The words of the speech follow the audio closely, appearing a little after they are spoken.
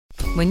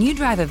When you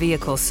drive a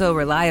vehicle so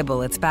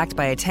reliable it's backed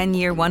by a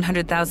 10-year,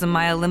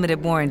 100,000-mile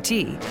limited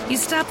warranty, you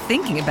stop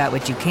thinking about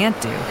what you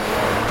can't do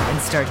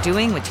and start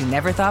doing what you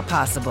never thought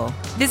possible.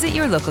 Visit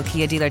your local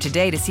Kia dealer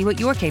today to see what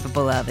you're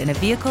capable of in a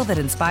vehicle that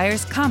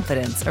inspires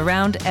confidence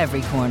around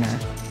every corner.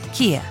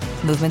 Kia,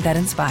 movement that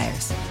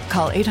inspires.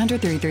 Call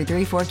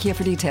 800-333-4KIA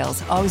for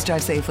details. Always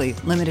drive safely.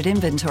 Limited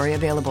inventory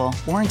available.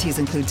 Warranties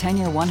include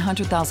 10-year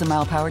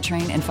 100,000-mile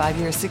powertrain and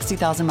 5-year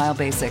 60,000-mile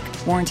basic.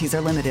 Warranties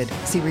are limited.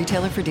 See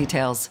retailer for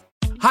details.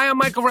 Hi, I'm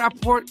Michael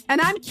Rappaport. And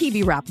I'm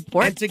Kibi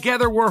Rappaport. And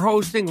together we're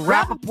hosting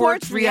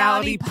Rappaport's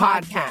Reality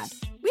Podcast.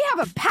 We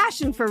have a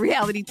passion for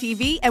reality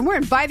TV, and we're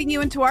inviting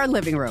you into our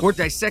living room. We're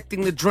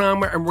dissecting the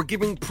drama, and we're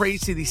giving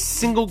praise to the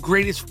single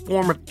greatest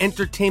form of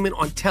entertainment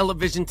on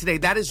television today.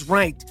 That is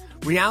right.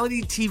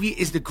 Reality TV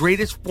is the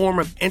greatest form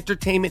of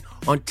entertainment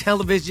on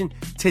television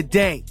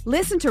today.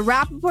 Listen to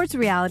Rappaport's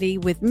Reality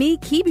with me,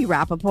 Kibi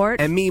Rappaport.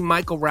 And me,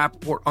 Michael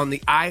Rappaport, on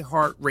the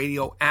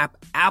iHeartRadio app,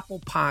 Apple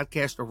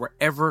Podcast, or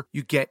wherever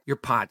you get your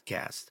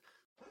podcast.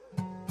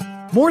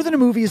 More Than a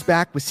Movie is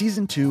back with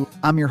Season 2.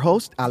 I'm your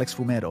host, Alex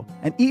Fumero.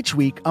 And each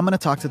week, I'm going to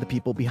talk to the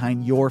people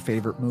behind your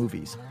favorite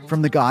movies.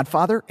 From The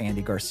Godfather,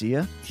 Andy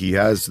Garcia. He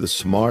has the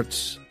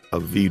smarts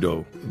of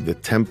Vito, the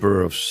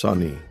temper of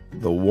Sonny,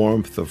 the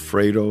warmth of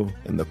Fredo,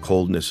 and the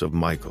coldness of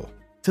Michael.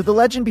 To the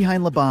legend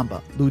behind La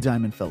Bamba, Lou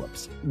Diamond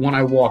Phillips. When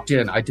I walked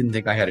in, I didn't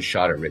think I had a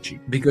shot at Richie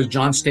because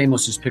John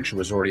Stamos' picture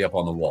was already up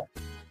on the wall.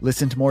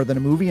 Listen to More Than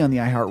a Movie on the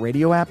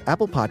iHeartRadio app,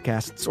 Apple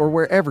Podcasts, or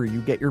wherever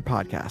you get your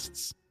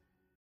podcasts.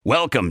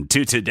 Welcome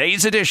to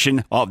today's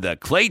edition of the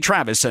Clay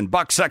Travis and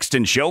Buck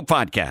Sexton Show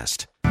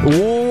podcast.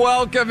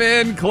 Welcome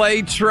in,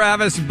 Clay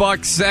Travis,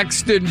 Buck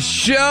Sexton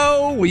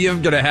Show. We are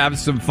going to have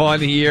some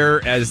fun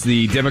here as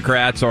the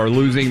Democrats are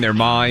losing their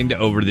mind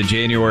over the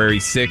January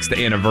 6th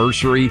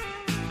anniversary.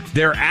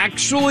 They're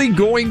actually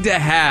going to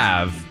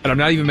have, and I'm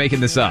not even making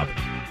this up,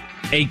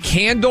 a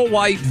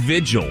candlelight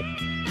vigil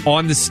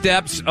on the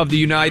steps of the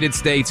United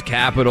States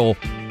Capitol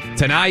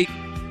tonight.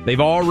 They've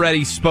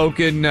already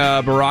spoken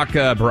Barack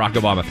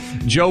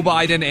Obama, Joe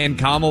Biden, and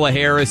Kamala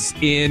Harris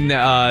in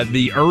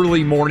the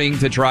early morning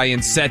to try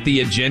and set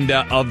the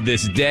agenda of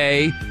this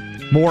day.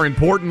 More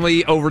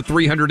importantly, over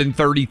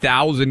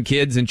 330,000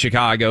 kids in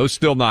Chicago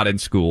still not in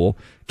school.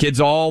 Kids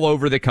all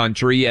over the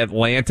country,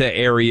 Atlanta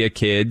area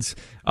kids.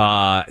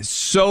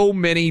 So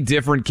many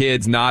different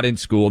kids not in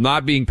school,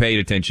 not being paid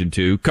attention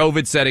to.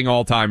 COVID setting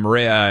all-time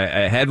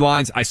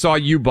headlines. I saw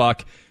you,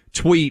 Buck,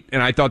 tweet,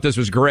 and I thought this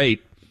was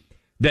great,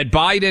 that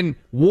Biden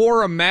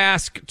wore a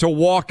mask to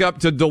walk up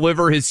to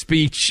deliver his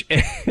speech,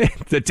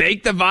 to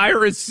take the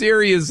virus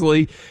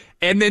seriously,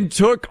 and then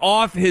took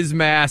off his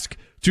mask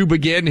to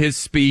begin his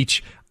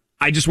speech.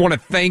 I just want to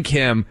thank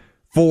him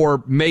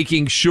for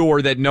making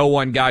sure that no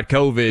one got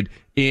COVID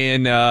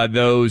in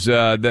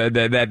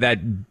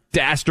that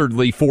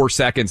dastardly 4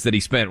 seconds that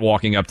he spent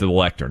walking up to the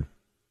lectern.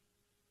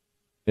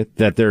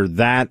 That they're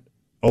that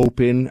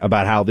open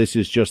about how this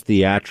is just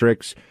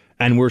theatrics,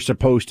 and we're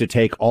supposed to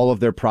take all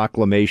of their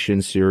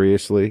proclamations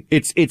seriously.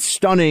 It's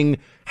stunning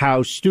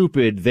how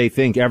stupid they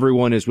think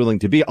everyone is willing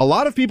to be. A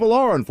lot of people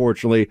are,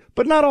 unfortunately,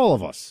 but not all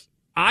of us.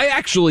 I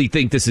actually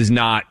think this is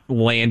not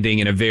landing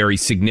in a very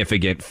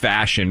significant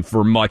fashion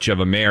for much of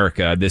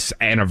America, this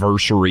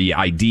anniversary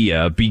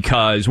idea,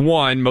 because,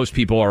 one, most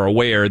people are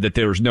aware that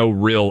there's no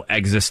real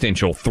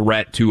existential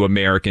threat to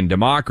American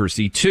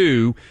democracy.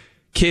 Two,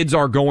 kids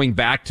are going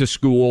back to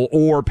school,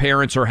 or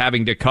parents are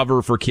having to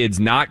cover for kids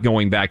not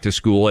going back to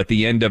school at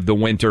the end of the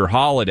winter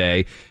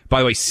holiday.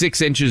 By the way,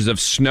 6 inches of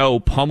snow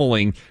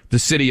pummeling the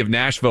city of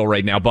Nashville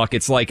right now, Buck.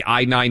 It's like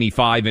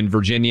I-95 in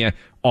Virginia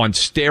on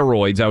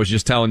steroids. I was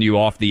just telling you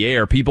off the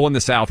air. People in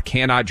the South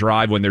cannot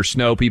drive when there's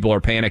snow. People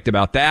are panicked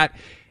about that.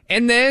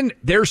 And then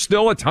there's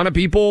still a ton of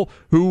people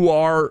who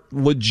are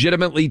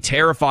legitimately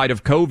terrified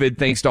of COVID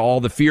thanks to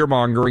all the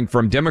fear-mongering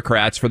from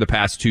Democrats for the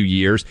past 2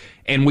 years.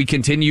 And we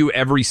continue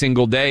every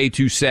single day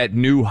to set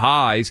new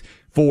highs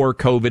for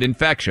COVID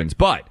infections.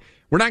 But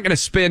we're not going to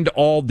spend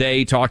all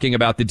day talking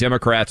about the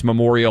Democrats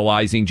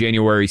memorializing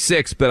January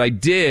 6th, but I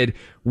did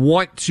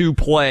want to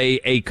play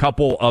a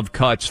couple of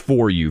cuts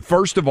for you.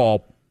 First of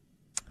all,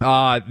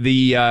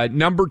 the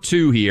number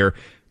 2 here,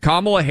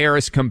 Kamala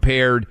Harris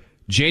compared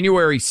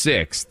January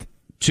 6th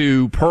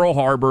to Pearl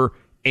Harbor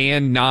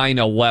and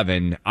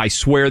 9/11. I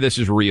swear this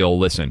is real.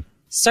 Listen.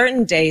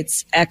 Certain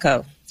dates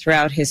echo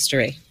throughout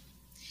history,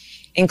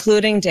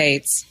 including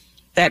dates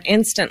that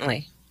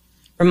instantly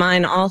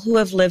remind all who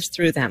have lived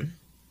through them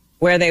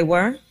where they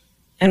were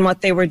and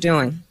what they were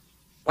doing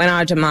when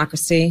our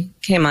democracy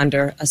came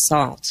under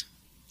assault.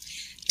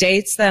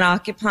 Dates that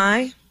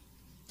occupy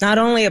not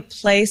only a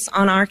place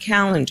on our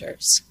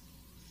calendars,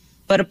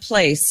 but a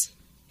place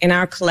in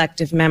our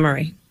collective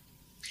memory.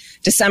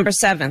 December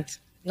 7th,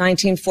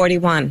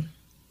 1941,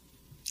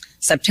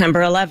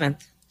 September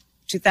 11th,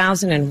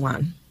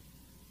 2001,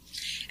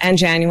 and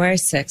January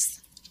 6th,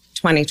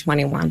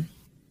 2021.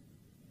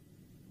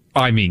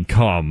 I mean,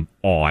 come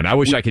on. I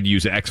wish I could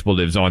use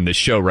expletives on this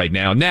show right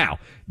now. Now,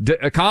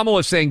 Kamala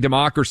is saying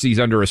democracy's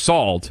under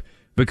assault,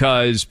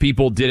 because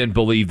people didn't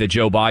believe that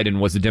Joe Biden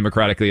was the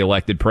democratically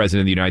elected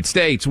president of the United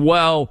States.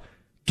 Well,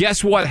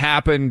 guess what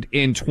happened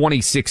in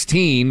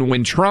 2016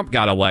 when Trump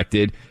got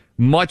elected?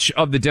 Much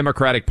of the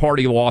Democratic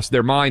Party lost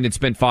their mind and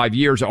spent 5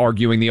 years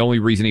arguing the only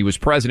reason he was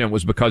president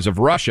was because of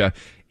Russia,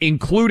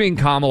 including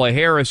Kamala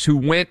Harris, who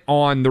went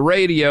on the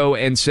radio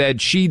and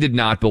said she did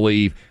not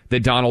believe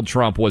that Donald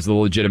Trump was the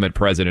legitimate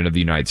president of the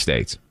United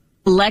States.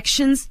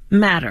 Elections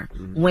matter.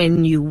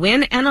 When you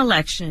win an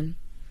election,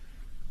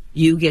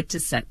 you get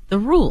to set the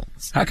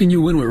rules. How can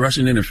you win with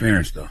Russian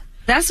interference, though?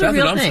 That's a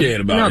real what I'm thing.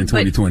 scared about in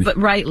 2020. But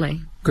rightly.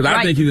 Because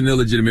I think he's an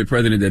illegitimate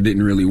president that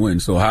didn't really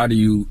win. So how do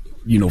you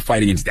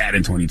fight against that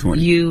in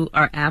 2020? You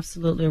are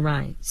absolutely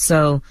right.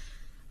 So,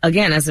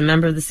 again, as a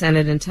member of the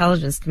Senate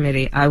Intelligence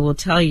Committee, I will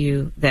tell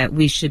you that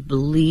we should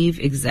believe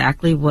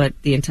exactly what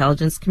the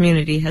intelligence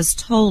community has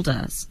told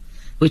us,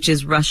 which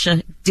is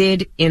Russia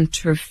did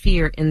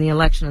interfere in the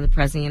election of the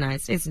president of the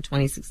United States in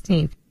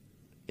 2016.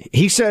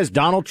 He says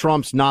Donald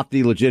Trump's not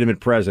the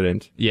legitimate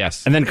president.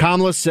 Yes. And then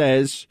Kamala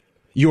says,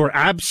 you're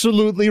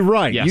absolutely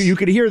right. Yes. You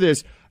could hear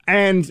this.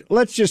 And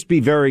let's just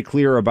be very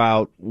clear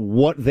about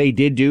what they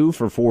did do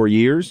for 4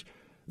 years.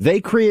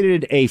 They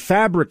created a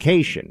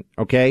fabrication,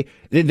 okay?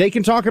 They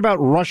can talk about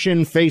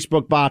Russian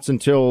Facebook bots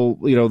until,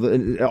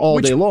 all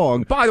day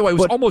long. By the way,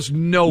 was almost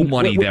no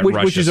money that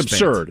Russia which is spent.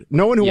 absurd.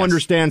 No one who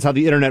understands how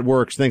the internet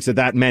works thinks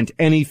that meant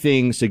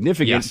anything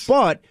significant. Yes.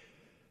 But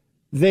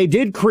they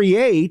did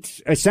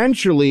create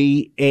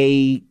essentially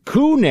a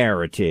coup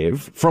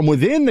narrative from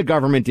within the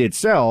government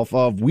itself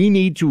of we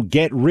need to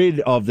get rid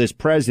of this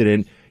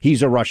president.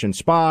 He's a Russian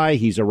spy.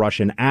 He's a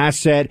Russian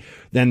asset.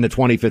 Then the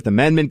 25th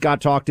Amendment got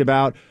talked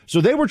about.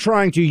 So they were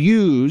trying to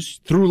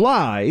use, through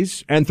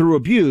lies and through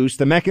abuse,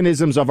 the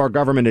mechanisms of our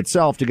government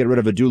itself to get rid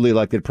of a duly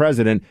elected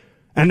president.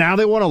 And now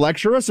they want to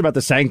lecture us about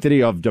the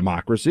sanctity of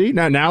democracy.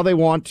 Now they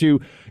want to,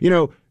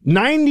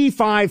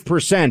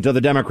 95% of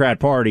the Democrat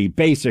Party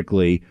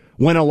basically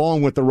went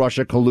along with the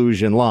Russia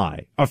collusion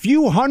lie. A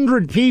few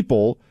hundred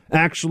people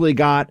actually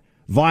got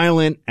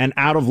violent and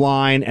out of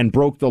line and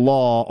broke the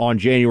law on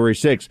January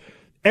 6th.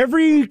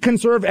 Every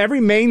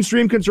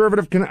mainstream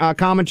conservative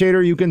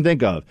commentator you can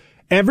think of,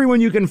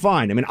 everyone you can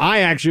find. I mean,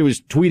 I actually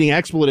was tweeting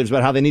expletives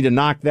about how they need to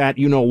knock that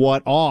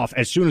you-know-what off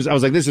as soon as I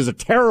was like, this is a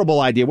terrible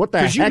idea. What the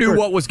heck? Because you knew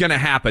what was going to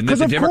happen, that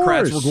the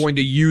Democrats were going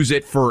to use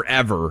it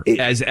forever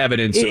as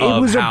evidence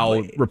of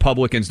how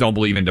Republicans don't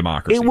believe in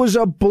democracy. It was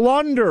a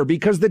blunder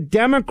because the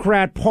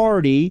Democrat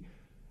Party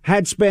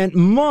had spent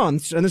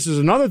months, and this is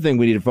another thing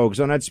we need to focus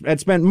on, had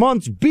spent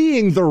months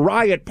being the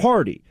riot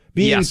party.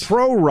 Being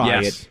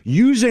pro-riot,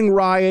 using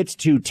riots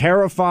to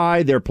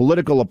terrify their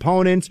political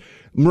opponents.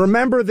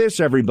 Remember this,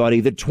 everybody,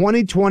 the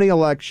 2020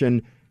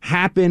 election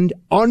happened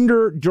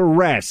under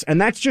duress. And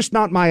that's just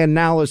not my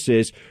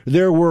analysis.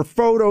 There were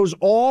photos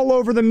all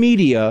over the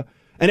media,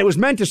 and it was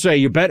meant to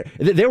say,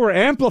 they were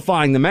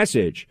amplifying the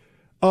message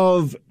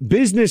of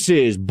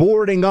businesses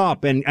boarding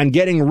up and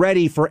getting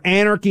ready for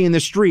anarchy in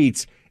the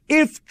streets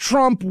if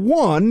Trump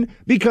won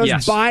because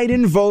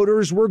Biden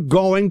voters were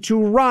going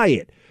to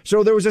riot.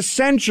 So there was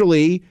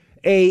essentially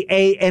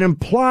an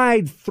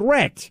implied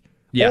threat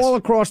all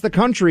across the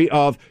country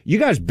of you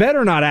guys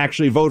better not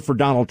actually vote for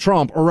Donald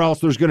Trump or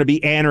else there's going to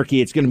be anarchy.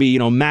 It's going to be,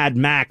 Mad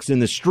Max in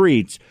the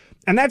streets.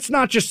 And that's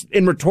not just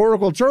in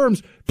rhetorical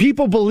terms.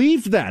 People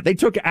believed that. They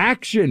took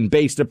action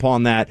based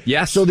upon that.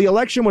 Yes. So the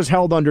election was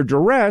held under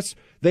duress.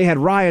 They had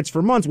riots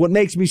for months. What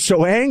makes me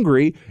so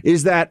angry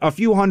is that a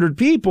few hundred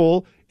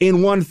people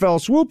in one fell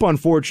swoop,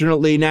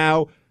 unfortunately,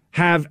 now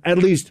have at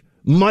least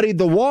muddied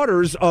the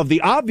waters of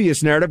the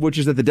obvious narrative, which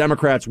is that the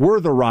Democrats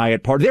were the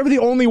riot party. They were the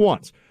only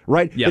ones,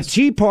 right? Yes. The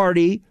Tea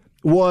Party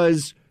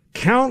was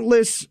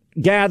countless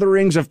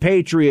gatherings of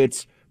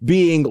patriots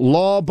being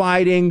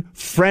law-abiding,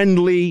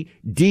 friendly,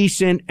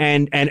 decent,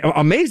 and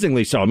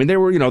amazingly so. I mean, they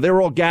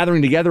were all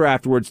gathering together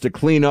afterwards to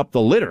clean up the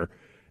litter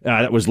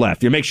that was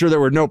left. You make sure there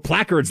were no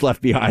placards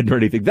left behind or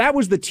anything. That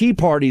was the Tea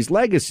Party's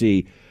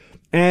legacy.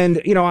 And,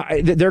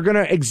 they're going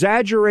to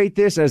exaggerate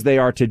this as they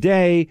are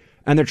today,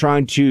 and they're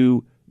trying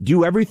to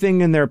do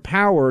everything in their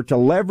power to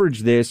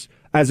leverage this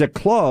as a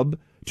club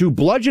to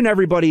bludgeon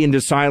everybody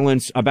into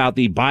silence about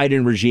the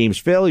Biden regime's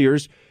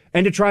failures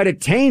and to try to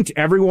taint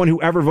everyone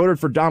who ever voted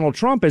for Donald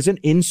Trump as an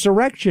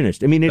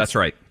insurrectionist. I mean, that's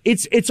right.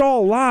 It's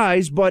all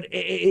lies, but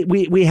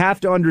we have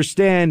to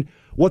understand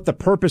what the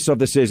purpose of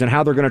this is and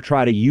how they're going to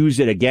try to use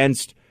it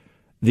against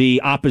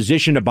the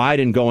opposition to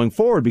Biden going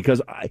forward.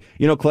 Because,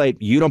 Clay,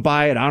 you don't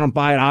buy it. I don't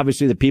buy it.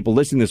 Obviously, the people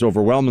listening to this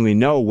overwhelmingly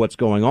know what's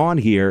going on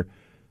here.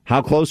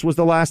 How close was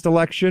the last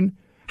election?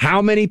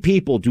 How many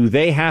people do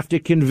they have to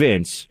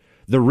convince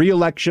the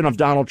re-election of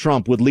Donald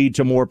Trump would lead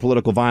to more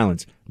political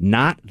violence?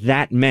 Not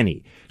that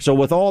many. So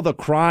with all the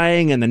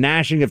crying and the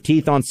gnashing of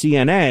teeth on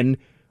CNN,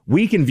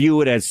 we can view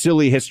it as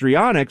silly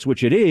histrionics,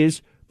 which it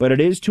is, but it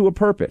is to a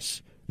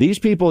purpose. These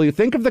people, you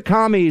think of the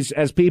commies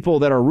as people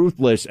that are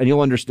ruthless, and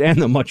you'll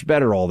understand them much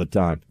better all the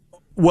time.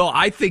 Well,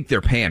 I think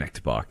they're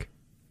panicked, Buck.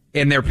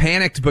 And they're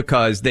panicked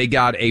because they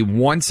got a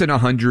once in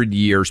 100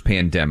 years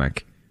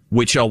pandemic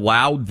which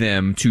allowed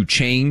them to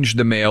change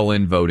the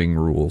mail-in voting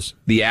rules,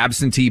 the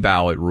absentee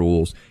ballot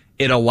rules.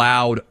 It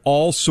allowed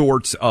all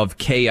sorts of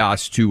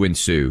chaos to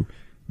ensue.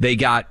 They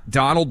got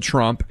Donald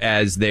Trump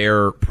as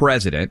their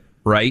president,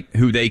 right,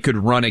 who they could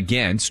run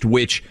against,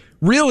 which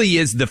really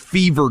is the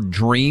fevered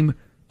dream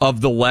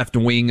of the left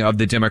wing of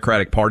the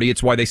Democratic Party.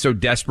 It's why they so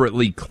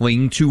desperately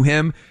cling to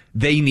him.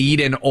 They need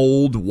an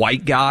old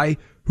white guy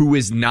who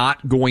is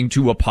not going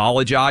to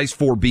apologize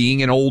for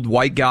being an old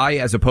white guy,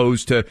 as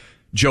opposed to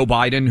Joe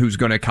Biden, who's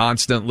going to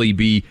constantly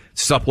be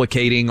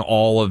supplicating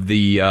all of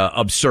the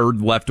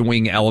absurd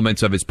left-wing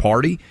elements of his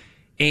party.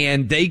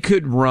 And they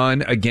could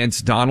run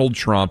against Donald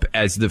Trump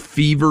as the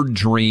fevered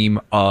dream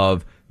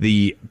of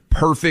the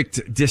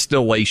perfect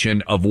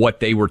distillation of what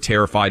they were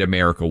terrified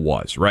America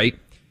was, right?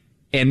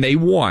 And they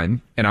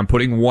won, and I'm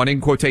putting one in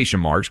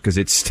quotation marks because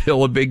it's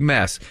still a big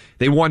mess.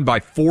 They won by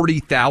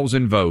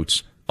 40,000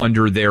 votes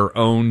under their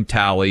own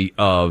tally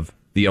of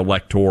the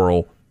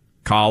Electoral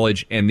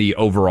College and the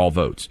overall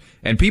votes.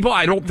 And people,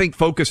 I don't think,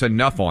 focus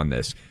enough on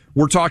this.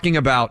 We're talking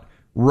about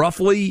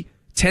roughly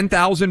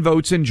 10,000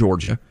 votes in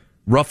Georgia,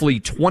 roughly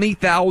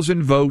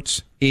 20,000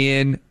 votes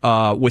in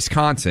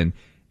Wisconsin,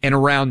 and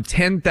around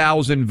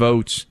 10,000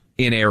 votes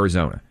in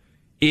Arizona.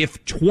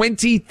 If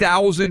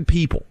 20,000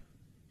 people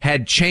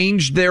had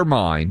changed their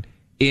mind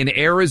in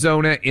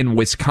Arizona, in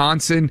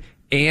Wisconsin,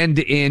 and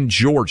in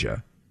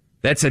Georgia,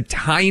 that's a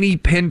tiny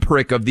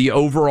pinprick of the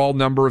overall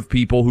number of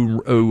people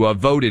who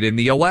voted in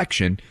the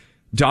election.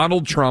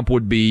 Donald Trump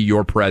would be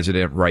your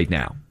president right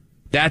now.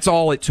 That's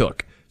all it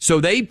took. So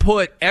they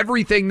put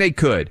everything they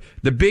could,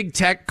 the big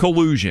tech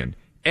collusion,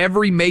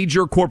 every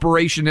major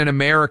corporation in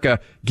America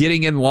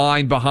getting in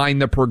line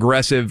behind the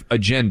progressive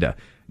agenda,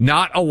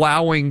 not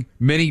allowing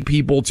many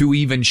people to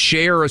even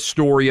share a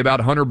story about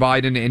Hunter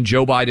Biden and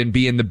Joe Biden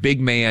being the big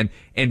man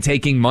and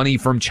taking money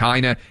from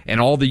China and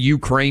all the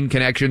Ukraine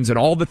connections and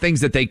all the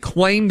things that they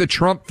claim the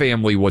Trump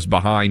family was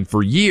behind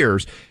for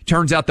years.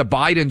 Turns out the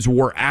Bidens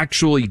were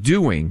actually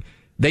doing.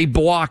 They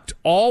blocked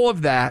all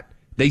of that.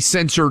 They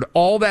censored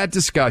all that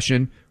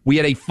discussion. We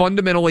had a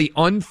fundamentally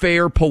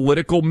unfair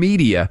political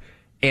media,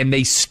 and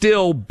they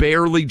still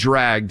barely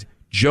dragged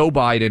Joe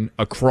Biden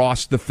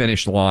across the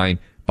finish line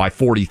by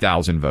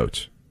 40,000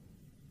 votes.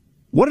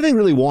 What do they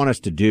really want us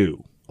to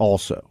do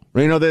also?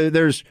 You know,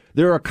 there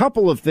are a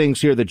couple of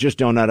things here that just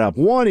don't add up.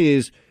 One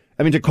is,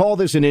 I mean, to call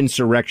this an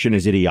insurrection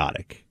is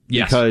idiotic.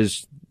 Yes.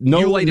 Because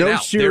no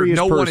serious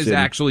person, one has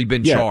actually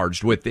been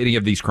charged with any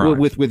of these crimes.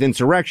 With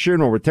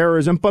insurrection or with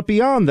terrorism. But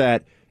beyond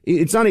that,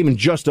 it's not even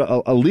just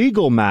a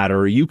legal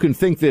matter. You can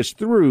think this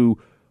through.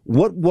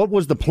 What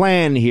was the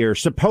plan here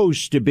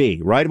supposed to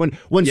be, right?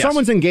 When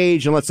someone's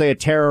engaged in, let's say, a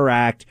terror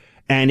act,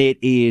 and it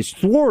is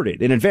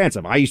thwarted in advance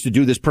of. I used to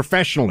do this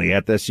professionally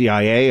at the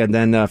CIA and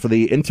then for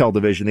the Intel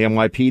Division, the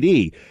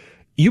NYPD.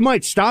 You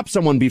might stop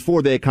someone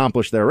before they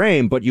accomplish their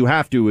aim, but you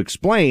have to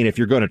explain, if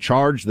you're going to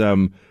charge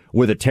them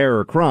with a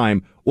terror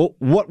crime, well,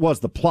 what was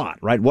the plot,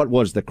 right? What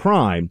was the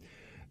crime?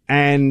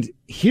 And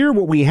here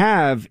what we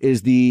have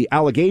is the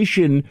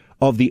allegation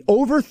of the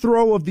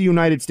overthrow of the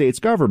United States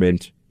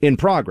government in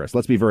progress.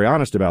 Let's be very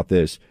honest about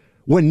this.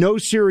 When no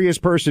serious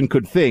person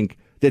could think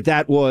that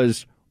that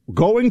was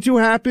going to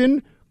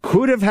happen,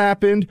 could have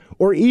happened,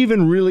 or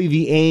even really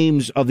the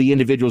aims of the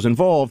individuals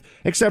involved,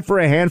 except for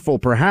a handful,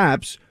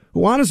 perhaps,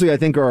 who honestly I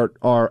think are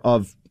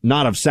of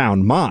not of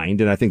sound mind.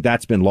 And I think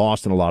that's been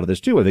lost in a lot of this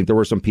too. I think there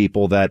were some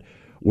people that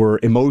were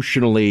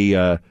emotionally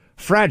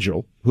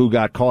fragile who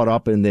got caught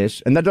up in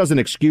this. And that doesn't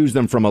excuse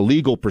them from a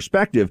legal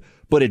perspective,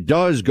 but it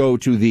does go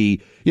to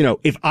the,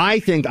 if I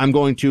think I'm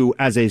going to,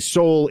 as a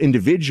sole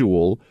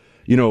individual,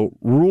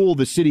 rule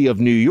the city of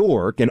New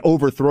York and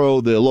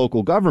overthrow the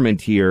local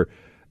government here,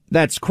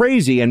 that's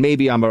crazy. And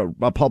maybe I'm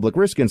a public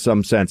risk in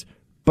some sense,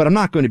 but I'm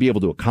not going to be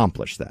able to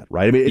accomplish that,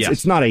 right? I mean,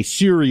 it's not a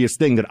serious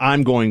thing that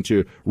I'm going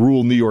to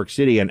rule New York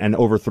City and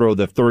overthrow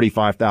the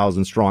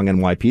 35,000 strong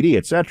NYPD,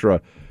 et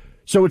cetera.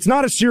 So it's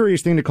not a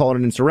serious thing to call it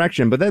an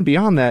insurrection. But then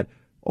beyond that,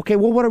 okay,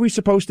 well, what are we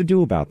supposed to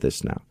do about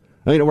this now?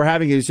 I mean, we're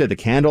having, as you said, the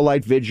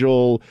candlelight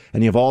vigil,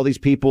 and you have all these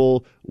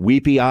people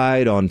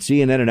weepy-eyed on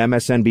CNN and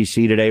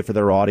MSNBC today for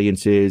their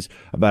audiences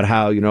about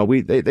how,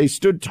 they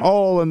stood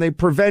tall and they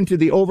prevented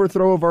the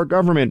overthrow of our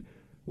government.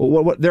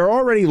 Well, they're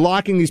already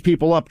locking these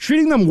people up,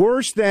 treating them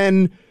worse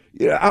than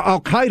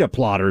Al-Qaeda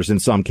plotters in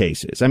some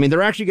cases. I mean,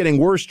 they're actually getting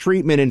worse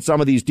treatment in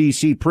some of these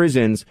D.C.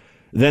 prisons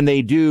than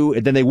they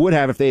would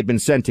have if they had been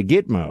sent to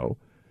Gitmo.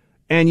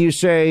 And you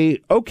say,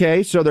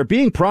 okay, so they're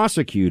being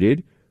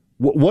prosecuted.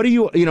 What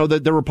do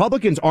the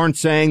Republicans aren't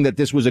saying that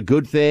this was a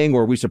good thing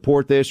or we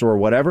support this or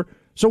whatever.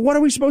 So what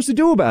are we supposed to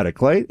do about it,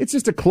 Clay? It's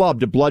just a club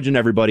to bludgeon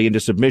everybody into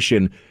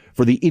submission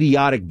for the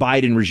idiotic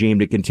Biden regime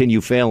to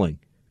continue failing.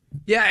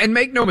 Yeah, and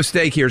make no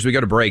mistake here as we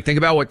go to break. Think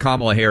about what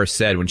Kamala Harris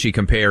said when she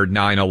compared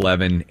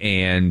 9/11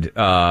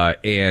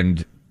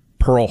 and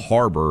Pearl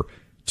Harbor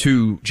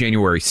to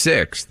January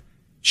 6th.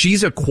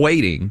 She's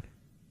equating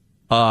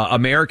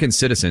American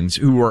citizens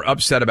who were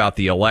upset about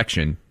the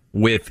election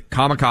with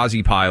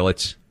kamikaze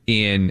pilots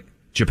in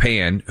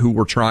Japan who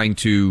were trying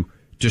to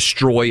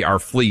destroy our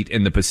fleet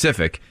in the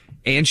Pacific.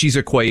 and she's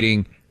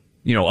equating,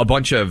 a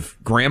bunch of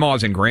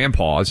grandmas and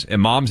grandpas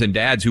and moms and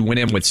dads who went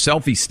in with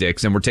selfie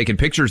sticks and were taking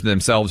pictures of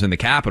themselves in the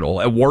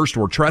Capitol. At worst,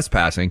 were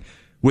trespassing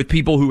with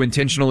people who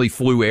intentionally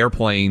flew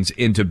airplanes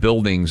into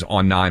buildings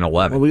on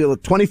 9/11. Well,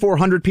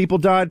 2,400 people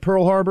died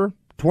Pearl Harbor.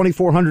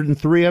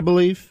 2,403, I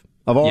believe,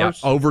 of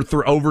ours. Yeah,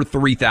 over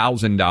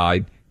 3,000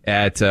 died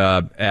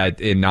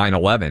in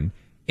 9/11.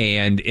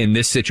 And in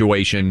this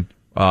situation,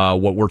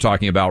 what we're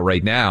talking about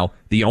right now,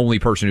 the only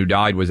person who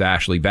died was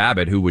Ashley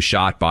Babbitt, who was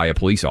shot by a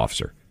police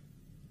officer.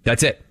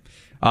 That's it.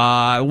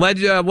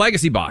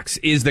 Legacy Box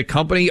is the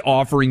company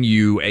offering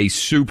you a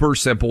super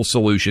simple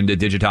solution to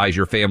digitize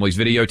your family's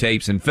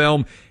videotapes and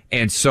film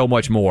and so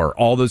much more.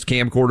 All those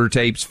camcorder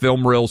tapes,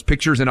 film reels,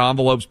 pictures in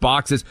envelopes,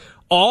 boxes,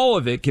 all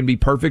of it can be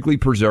perfectly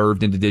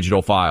preserved into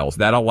digital files.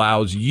 That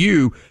allows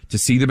you to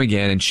see them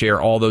again and share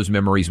all those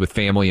memories with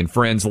family and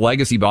friends.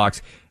 Legacy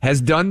Box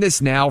has done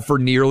this now for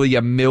nearly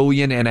 1.5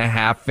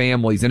 million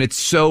families, and it's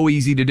so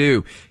easy to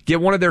do.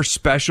 Get one of their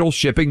special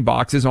shipping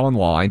boxes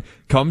online,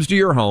 comes to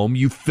your home,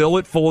 you fill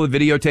it full of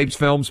videotapes,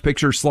 films,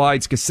 pictures,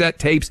 slides, cassette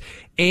tapes,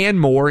 and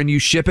more, and you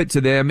ship it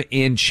to them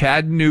in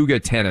Chattanooga,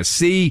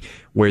 Tennessee,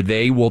 where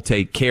they will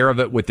take care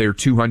of it with their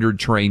 200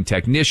 trained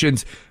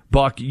technicians.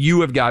 Buck,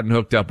 you have gotten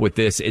hooked up with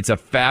this. It's a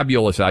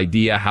fabulous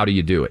idea. How do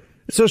you do it?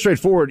 It's so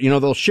straightforward.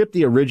 They'll ship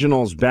the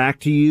originals back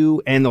to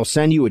you, and they'll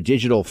send you a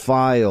digital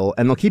file,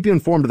 and they'll keep you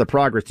informed of the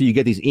progress till you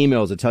get these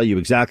emails that tell you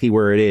exactly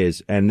where it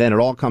is. And then it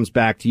all comes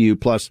back to you,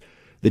 plus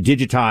the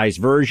digitized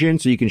version,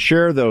 so you can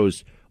share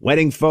those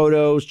wedding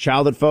photos,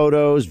 childhood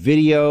photos,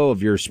 video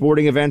of your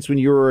sporting events when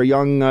you were a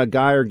young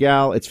guy or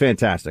gal. It's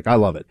fantastic. I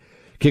love it.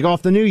 Kick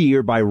off the new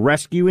year by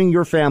rescuing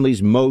your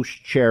family's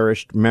most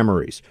cherished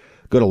memories.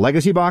 Go to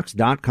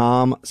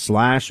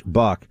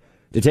legacybox.com/buck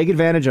to take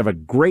advantage of a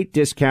great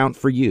discount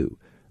for you.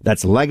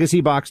 That's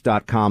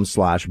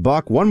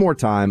legacybox.com/buck. One more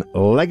time,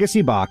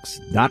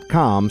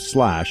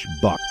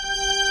 legacybox.com/buck.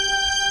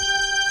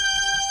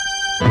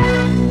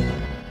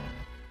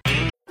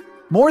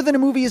 More Than a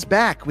Movie is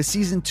back with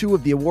season 2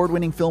 of the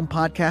award-winning film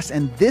podcast,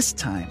 and this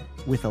time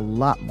with a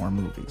lot more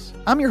movies.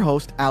 I'm your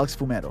host, Alex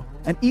Fumero,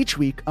 and each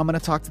week I'm going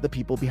to talk to the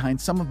people behind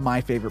some of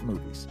my favorite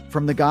movies.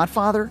 From The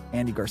Godfather,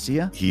 Andy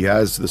Garcia. He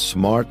has the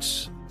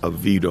smarts of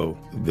Vito,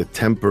 the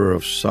temper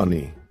of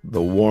Sonny,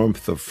 the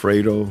warmth of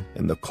Fredo,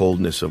 and the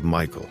coldness of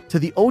Michael. To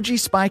the OG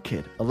Spy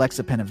Kid,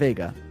 Alexa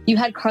Penavega. You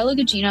had Carla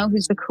Gugino,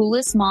 who's the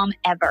coolest mom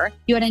ever.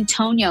 You had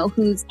Antonio,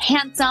 who's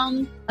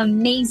handsome,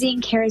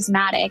 amazing,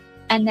 charismatic.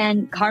 And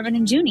then Carmen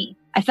and Junie.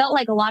 I felt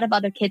like a lot of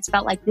other kids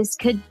felt like this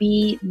could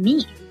be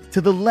me. To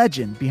the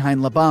legend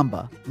behind La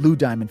Bamba, Lou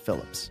Diamond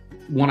Phillips.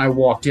 When I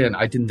walked in,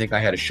 I didn't think I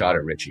had a shot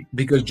at Richie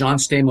because John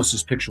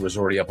Stamos' picture was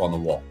already up on the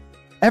wall.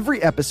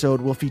 Every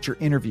episode will feature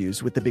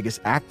interviews with the biggest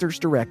actors,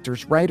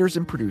 directors, writers,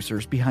 and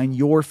producers behind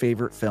your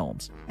favorite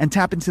films and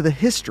tap into the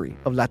history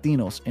of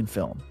Latinos in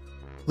film.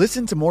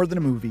 Listen to More Than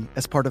a Movie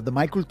as part of the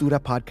My Cultura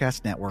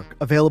Podcast Network,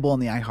 available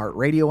on the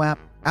iHeartRadio app,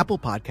 Apple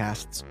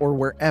Podcasts, or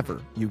wherever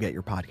you get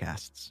your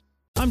podcasts.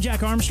 I'm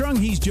Jack Armstrong.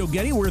 He's Joe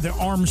Getty. We're the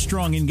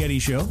Armstrong and Getty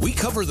Show. We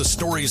cover the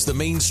stories the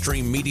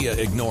mainstream media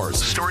ignores.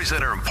 The stories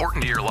that are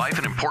important to your life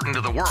and important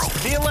to the world.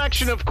 The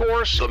election, of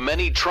course. The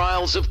many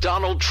trials of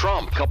Donald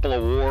Trump. Couple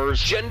of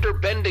wars.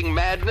 Gender-bending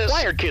madness.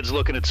 Why are kids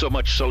looking at so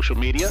much social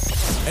media?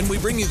 And we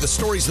bring you the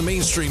stories the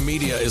mainstream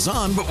media is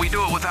on, but we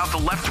do it without the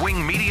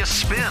left-wing media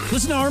spin.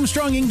 Listen to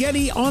Armstrong and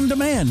Getty on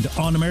demand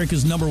on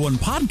America's #1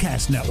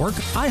 podcast network,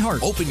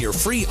 iHeart. Open your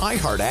free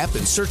iHeart app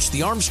and search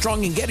the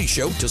Armstrong and Getty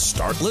Show to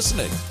start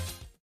listening.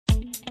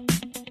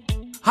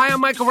 Hi,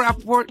 I'm Michael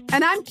Rappaport.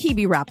 And I'm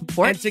Kibi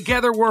Rappaport. And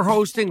together we're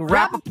hosting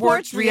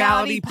Rappaport's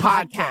Reality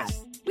Podcast.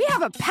 We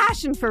have a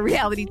passion for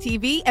reality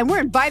TV, and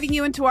we're inviting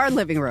you into our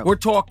living room. We're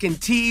talking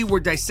tea, we're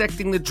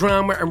dissecting the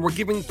drama, and we're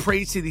giving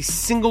praise to the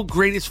single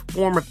greatest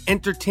form of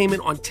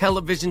entertainment on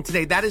television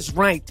today. That is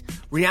right.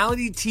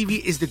 Reality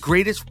TV is the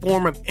greatest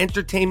form of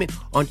entertainment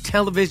on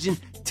television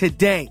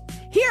today.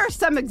 Here are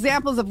some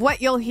examples of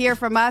what you'll hear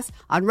from us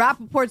on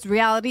Rappaport's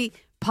Reality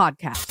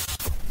Podcast.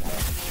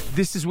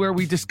 This is where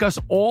we discuss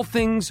all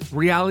things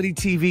reality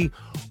TV,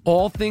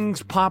 all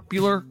things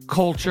popular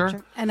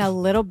culture. And a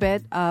little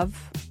bit of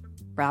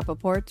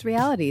Rappaport's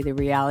reality, the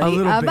reality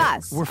of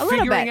us. We're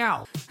figuring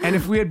out. And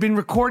if we had been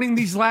recording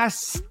these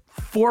last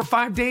 4 or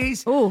 5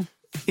 days,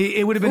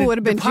 it would have been,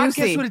 the podcast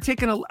juicy. would have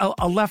taken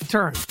a left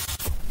turn.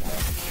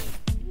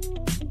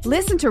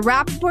 Listen to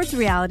Rappaport's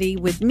Reality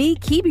with me,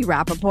 Kibi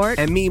Rappaport.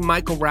 And me,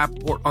 Michael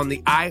Rappaport, on the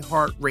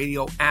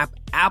iHeartRadio app,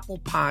 Apple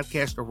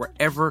Podcast, or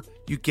wherever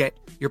you get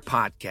your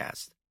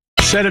podcast.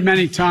 I've said it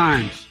many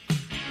times,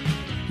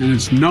 and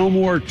it's no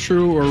more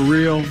true or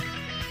real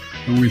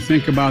when we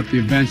think about the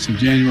events of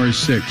January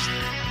 6th.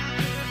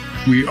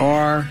 We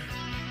are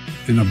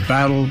in a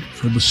battle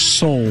for the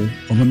soul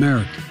of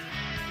America.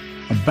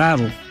 A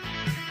battle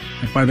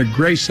that by the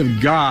grace of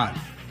God,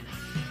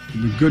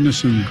 and the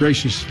goodness and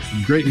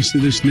greatness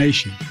of this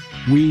nation,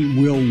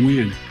 we will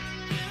win.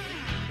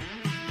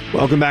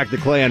 Welcome back to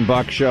Clay and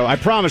Buck Show. I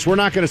promise we're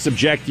not going to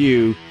subject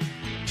you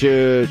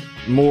to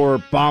more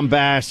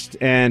bombast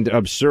and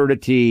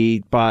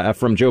absurdity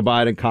from Joe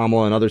Biden,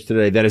 Kamala, and others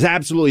today that is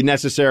absolutely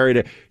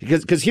necessary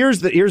because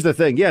here's the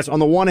thing. Yes, on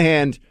the one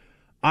hand,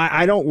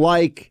 I don't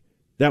like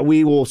that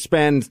we will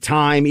spend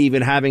time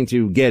even having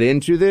to get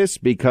into this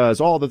because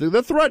all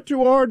the threat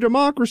to our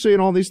democracy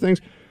and all these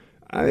things.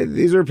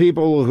 These are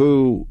people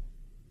who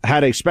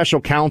had a special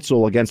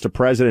counsel against a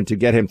president to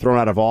get him thrown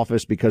out of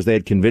office because they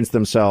had convinced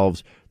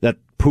themselves that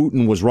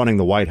Putin was running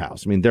the White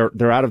House. I mean,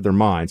 they're out of their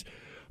minds.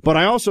 But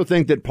I also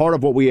think that part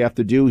of what we have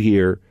to do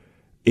here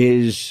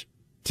is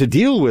to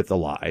deal with the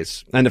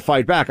lies and to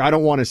fight back. I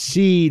don't want to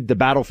cede the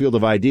battlefield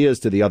of ideas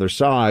to the other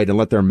side and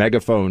let their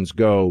megaphones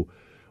go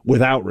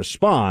without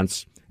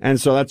response.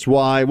 And so that's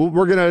why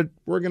we're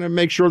gonna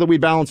make sure that we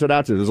balance it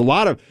out. There's a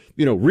lot of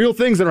real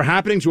things that are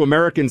happening to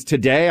Americans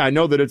today. I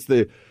know that it's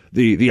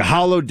the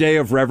hollow day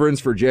of reverence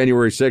for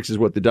January 6th is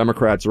what the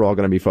Democrats are all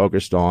going to be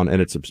focused on,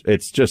 and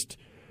it's just.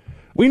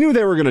 We knew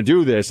they were going to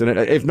do this, and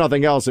if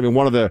nothing else, I mean,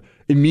 one of the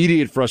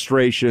immediate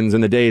frustrations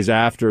in the days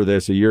after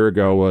this a year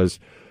ago was,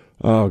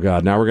 oh,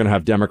 God, now we're going to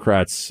have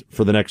Democrats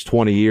for the next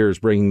 20 years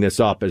bringing this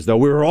up as though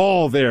we were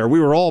all there.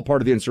 We were all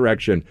part of the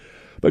insurrection.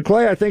 But,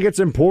 Clay, I think it's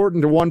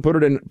important to, one, put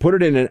it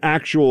in an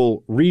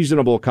actual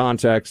reasonable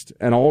context,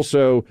 and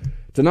also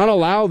to not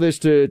allow this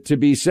to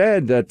be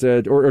said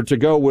that or to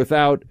go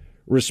without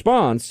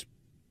response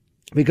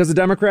because the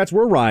Democrats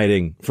were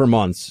rioting for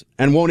months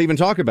and won't even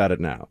talk about it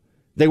now.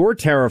 They were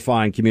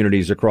terrifying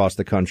communities across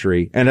the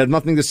country and had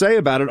nothing to say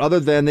about it other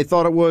than they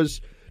thought it was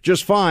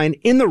just fine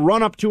in the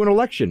run up to an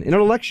election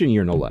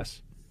year, no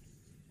less.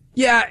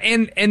 Yeah.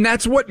 And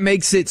that's what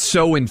makes it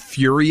so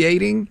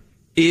infuriating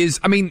is,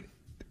 I mean,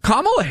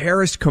 Kamala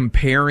Harris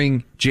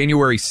comparing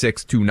January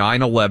 6th to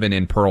 9/11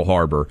 in Pearl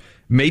Harbor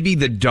may be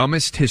the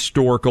dumbest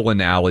historical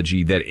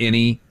analogy that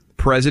any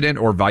president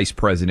or vice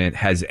president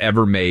has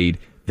ever made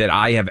that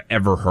I have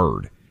ever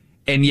heard.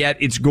 And yet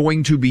it's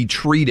going to be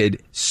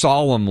treated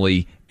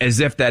solemnly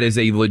as if that is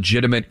a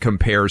legitimate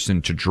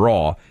comparison to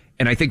draw.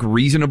 And I think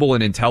reasonable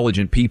and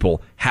intelligent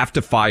people have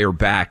to fire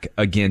back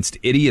against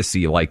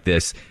idiocy like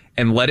this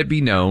and let it be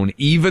known,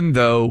 even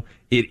though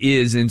it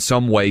is in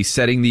some way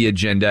setting the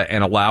agenda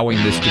and allowing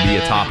this to be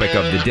a topic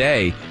of the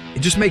day.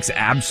 It just makes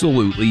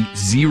absolutely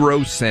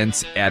zero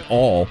sense at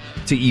all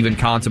to even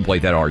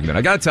contemplate that argument.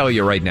 I got to tell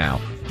you right now,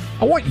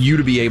 I want you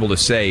to be able to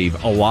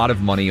save a lot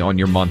of money on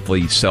your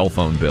monthly cell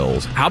phone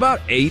bills. How about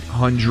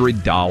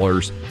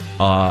 $800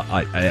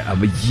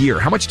 a year?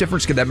 How much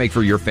difference could that make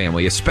for your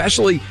family,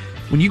 especially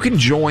when you can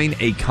join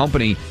a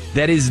company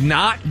that is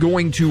not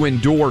going to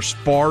endorse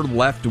far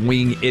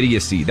left-wing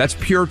idiocy? That's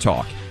Pure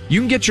Talk. You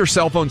can get your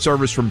cell phone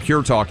service from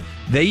Pure Talk.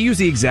 They use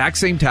the exact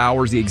same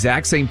towers, the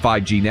exact same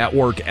 5G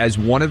network as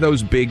one of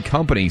those big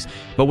companies.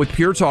 But with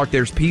Pure Talk,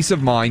 there's peace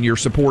of mind. You're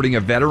supporting a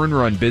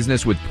veteran-run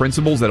business with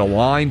principles that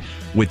align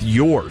with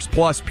yours.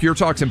 Plus, Pure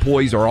Talk's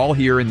employees are all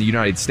here in the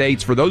United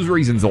States. For those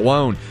reasons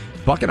alone,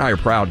 Buck and I are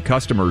proud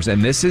customers,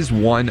 and this is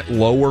one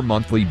lower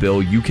monthly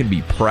bill you can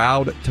be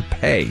proud to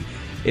pay.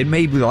 It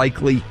may be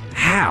likely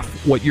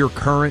half what your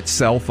current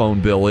cell phone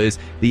bill is.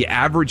 The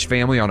average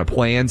family on a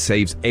plan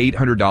saves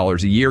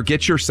 $800 a year.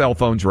 Get your cell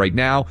phones right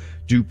now.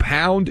 Do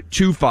pound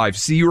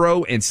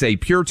 250 and say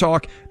Pure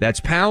Talk.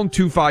 That's pound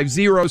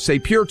 250. Say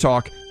Pure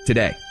Talk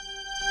today.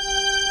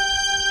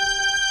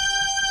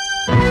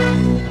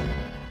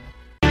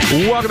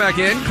 Welcome back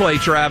in. Clay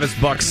Travis,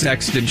 Buck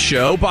Sexton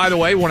Show. By the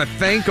way, want to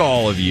thank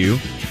all of you.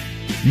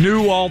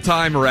 New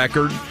all-time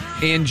record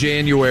in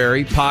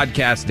January,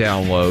 podcast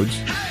downloads.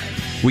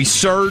 We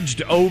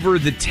surged over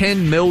the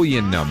 10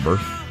 million number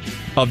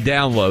of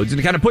downloads. And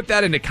to kind of put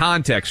that into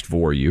context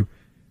for you,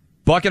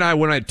 Buck and I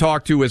want to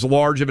talk to as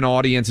large of an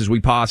audience as we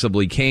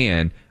possibly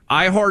can.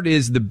 iHeart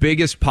is the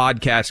biggest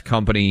podcast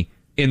company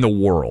in the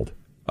world.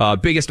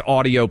 Biggest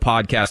audio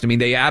podcast. I mean,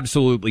 they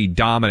absolutely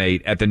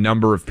dominate at the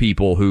number of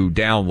people who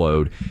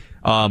download.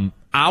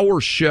 Our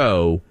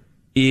show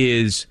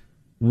is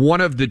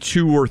one of the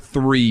 2 or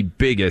 3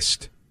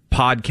 biggest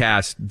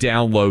podcast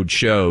download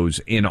shows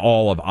in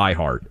all of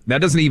iHeart.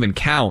 That doesn't even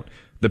count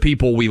the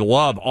people we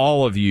love,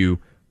 all of you,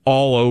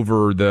 all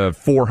over the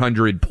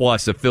 400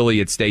 plus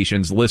affiliate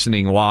stations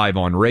listening live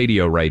on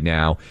radio right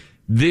now.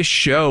 This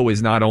show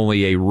is not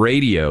only a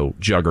radio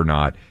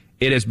juggernaut,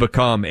 it has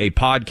become a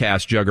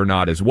podcast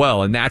juggernaut as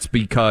well. And that's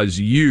because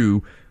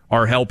you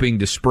are helping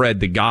to spread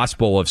the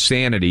gospel of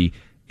sanity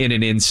in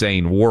an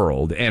insane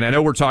world. And I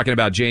know we're talking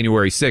about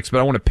January 6th, but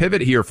I want to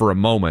pivot here for a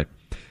moment,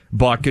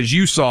 Buck, because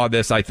you saw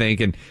this, I think,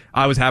 and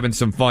I was having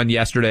some fun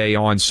yesterday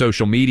on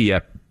social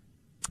media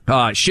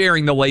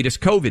sharing the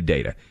latest COVID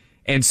data.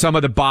 And some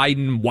of the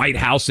Biden White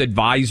House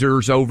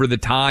advisors over the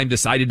time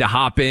decided to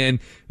hop in.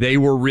 They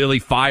were really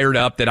fired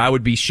up that I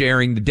would be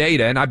sharing the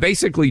data. And I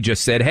basically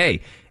just said,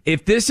 hey,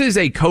 if this is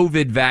a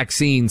COVID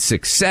vaccine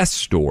success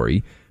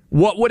story,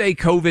 what would a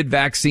COVID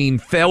vaccine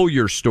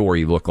failure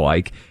story look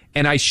like?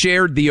 And I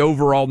shared the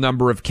overall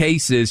number of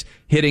cases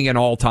hitting an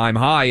all-time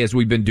high as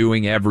we've been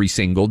doing every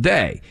single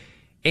day.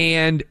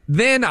 And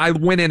then I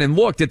went in and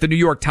looked at the New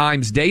York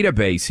Times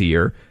database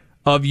here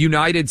of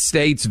United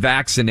States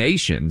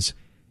vaccinations.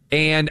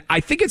 And I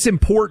think it's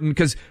important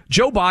because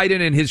Joe Biden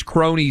and his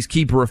cronies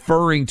keep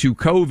referring to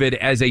COVID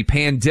as a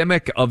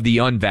pandemic of the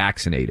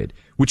unvaccinated,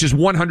 which is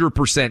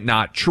 100%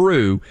 not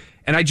true.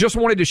 And I just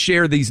wanted to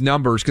share these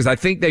numbers because I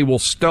think they will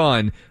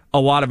stun a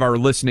lot of our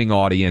listening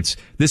audience.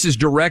 This is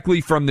directly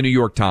from the New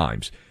York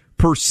Times.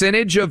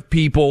 Percentage of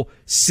people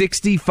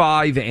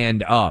 65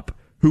 and up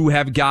who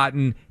have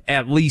gotten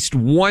at least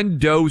one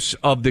dose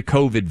of the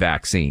COVID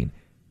vaccine.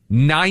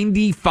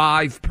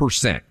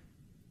 95%.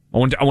 I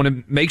want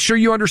to make sure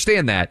you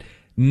understand that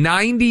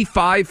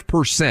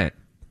 95%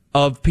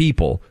 of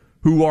people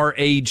who are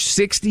age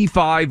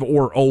 65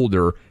 or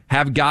older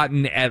have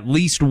gotten at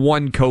least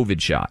one COVID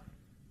shot.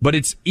 But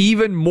it's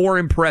even more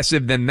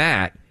impressive than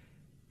that.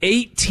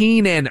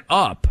 18 and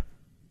up,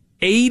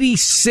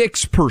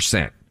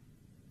 86%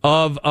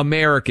 of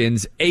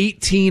Americans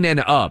 18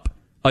 and up,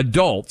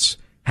 adults,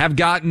 have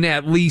gotten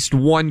at least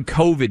one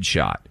COVID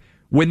shot.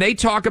 When they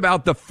talk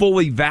about the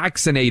fully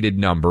vaccinated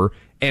number,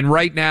 and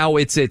right now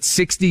it's at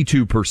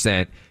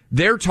 62%,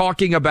 they're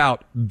talking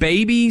about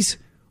babies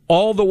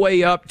all the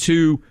way up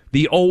to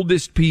the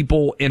oldest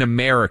people in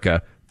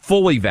America,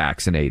 fully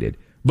vaccinated,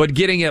 but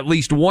getting at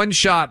least one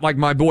shot, like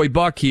my boy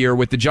Buck here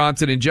with the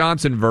Johnson &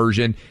 Johnson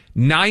version.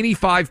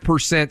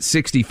 95%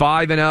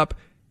 65 and up,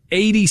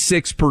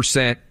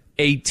 86%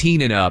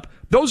 18 and up.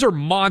 Those are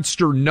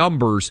monster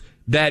numbers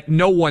that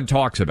no one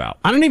talks about.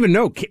 I don't even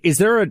know. Is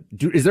there a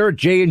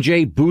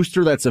J&J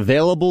booster that's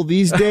available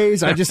these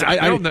days? I don't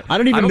even know. I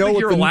don't think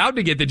you're allowed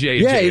to get the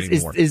J&J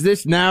anymore. Is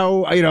this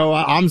now,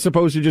 I'm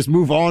supposed to just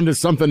move on to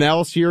something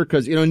else here?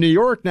 Because, in New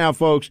York now,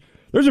 folks,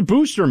 there's a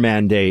booster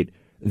mandate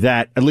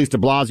that at least de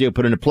Blasio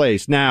put into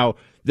place. Now,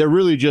 they're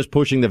really just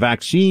pushing the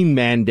vaccine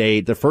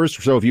mandate, the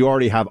first, so if you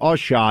already have a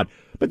shot,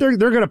 but they're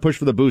going to push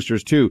for the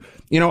boosters too.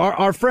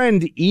 Our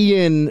friend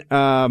Ian,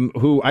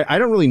 who I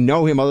don't really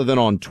know him other than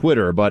on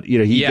Twitter, but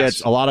he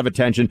gets a lot of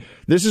attention.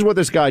 This is what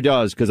this guy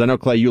does, because I know,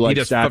 Clay, you like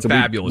stats.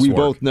 Fabulous we work.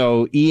 both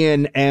know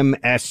Ian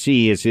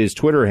MSC is his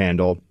Twitter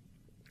handle,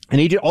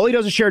 and all he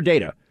does is share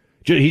data.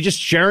 He's just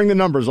sharing the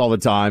numbers all the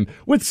time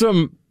with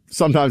some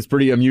sometimes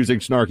pretty amusing,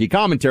 snarky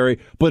commentary,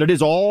 but it is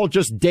all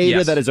just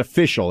data that is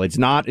official. It's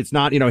not,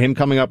 him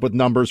coming up with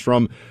numbers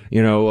from,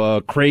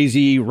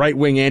 crazy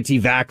right-wing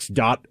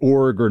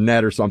anti-vax.org or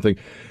net or something.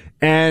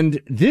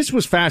 And this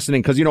was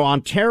fascinating because,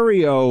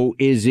 Ontario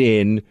is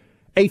in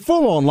a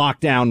full-on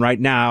lockdown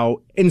right now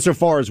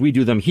insofar as we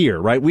do them here,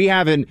 right? We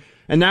haven't,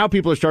 and now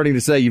people are starting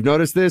to say, you've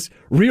noticed this?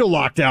 Real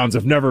lockdowns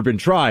have never been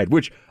tried,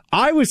 which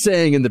I was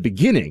saying in the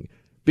beginning,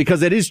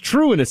 because it is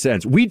true in a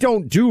sense. We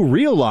don't do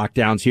real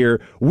lockdowns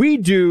here. We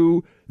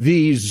do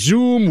the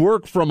Zoom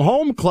work from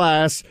home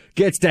class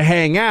gets to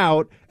hang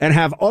out and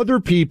have other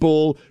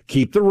people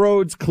keep the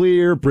roads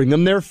clear, bring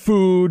them their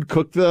food,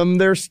 cook them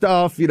their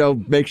stuff,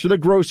 make sure the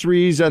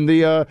groceries and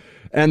the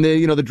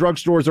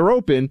drugstores are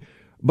open.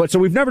 But so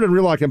we've never done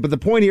real lockdown. But the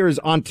point here is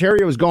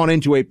Ontario has gone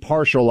into a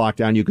partial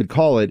lockdown, you could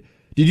call it.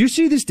 Did you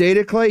see this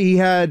data, Clay? He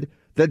had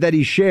that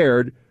he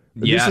shared.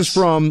 Yes. This is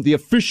from the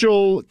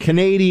official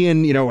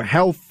Canadian,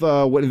 health,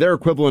 their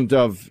equivalent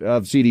of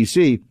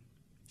CDC.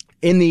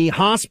 In the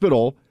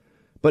hospital,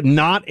 but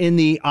not in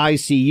the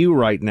ICU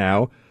right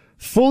now,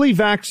 fully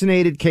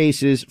vaccinated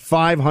cases,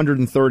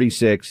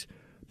 536,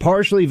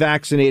 partially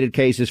vaccinated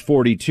cases,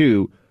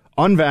 42,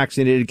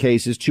 unvaccinated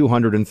cases,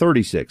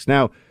 236.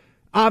 Now,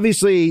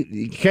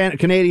 obviously,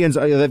 Canadians,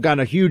 they've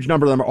got a huge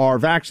number of them are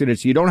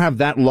vaccinated, so you don't have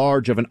that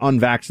large of an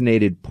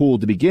unvaccinated pool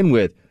to begin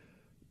with.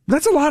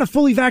 That's a lot of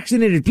fully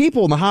vaccinated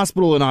people in the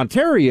hospital in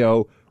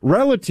Ontario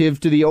relative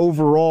to the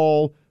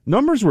overall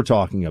numbers we're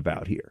talking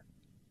about here.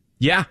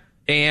 Yeah,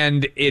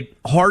 and it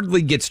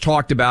hardly gets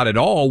talked about at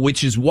all,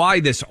 which is why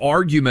this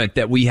argument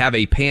that we have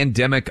a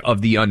pandemic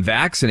of the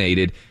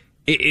unvaccinated,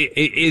 it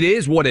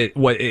is what it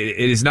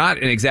is not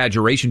an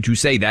exaggeration to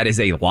say that is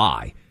a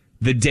lie.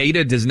 The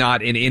data does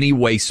not in any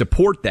way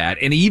support that.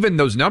 And even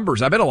those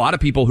numbers, I bet a lot of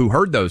people who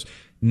heard those,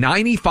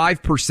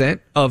 95%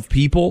 of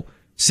people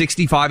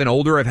 65 and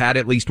older have had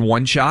at least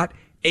one shot.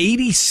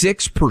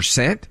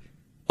 86%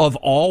 of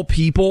all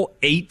people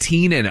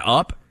 18 and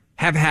up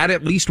have had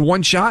at least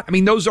one shot. I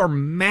mean, those are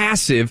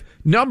massive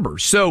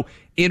numbers. So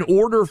in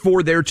order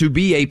for there to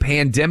be a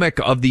pandemic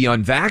of the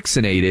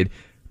unvaccinated,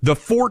 the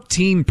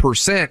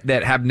 14%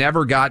 that have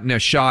never gotten a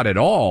shot at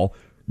all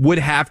would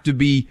have to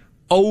be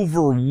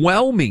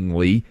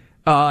overwhelmingly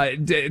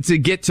to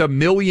get to a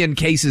million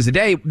cases a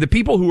day. The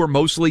people who are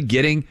mostly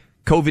getting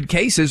COVID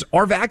cases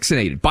are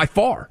vaccinated by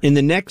far. In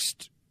the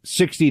next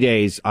 60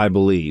 days, I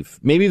believe,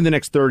 maybe in the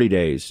next 30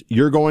 days,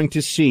 you're going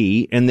to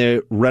see in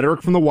the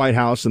rhetoric from the White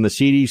House and the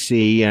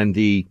CDC and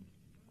the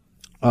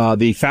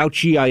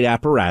Fauciite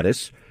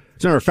apparatus.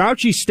 Senator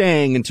Fauci's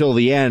staying until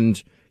the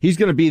end. He's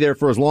going to be there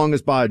for as long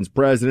as Biden's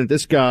president.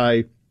 This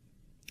guy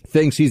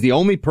thinks he's the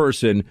only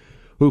person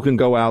who can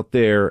go out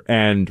there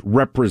and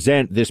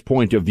represent this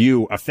point of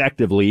view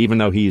effectively, even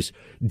though he's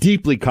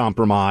deeply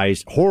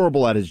compromised,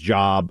 horrible at his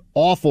job,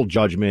 awful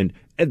judgment.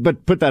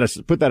 But put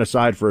that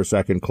aside for a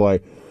second, Clay.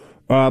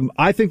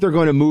 I think they're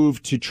going to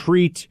move to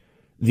treat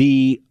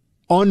the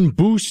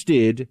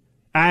unboosted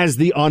as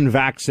the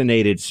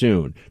unvaccinated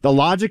soon. The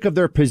logic of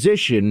their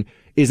position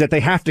is that they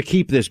have to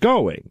keep this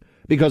going.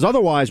 Because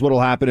otherwise what will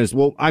happen is,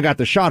 well, I got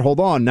the shot, hold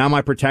on, now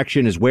my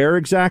protection is where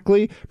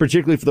exactly?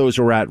 Particularly for those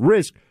who are at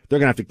risk, they're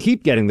going to have to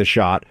keep getting the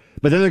shot,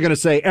 but then they're going to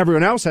say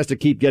everyone else has to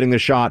keep getting the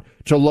shot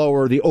to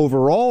lower the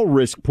overall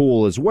risk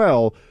pool as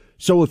well.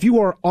 So if you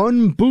are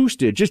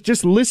unboosted,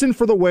 just listen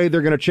for the way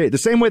they're going to change. The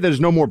same way there's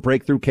no more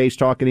breakthrough case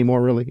talk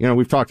anymore, really. You know,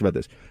 we've talked about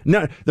this.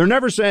 No, they're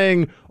never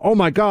saying, oh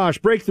my gosh,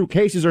 breakthrough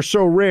cases are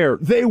so rare.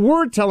 They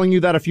were telling you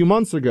that a few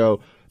months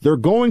ago. They're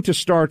going to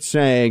start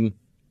saying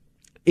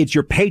it's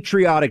your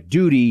patriotic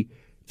duty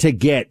to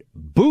get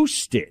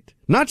boosted.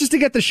 Not just to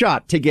get the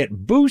shot, to get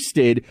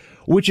boosted,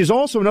 which is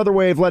also another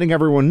way of letting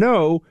everyone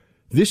know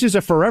this is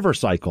a forever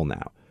cycle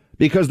now.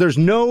 Because there's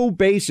no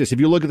basis,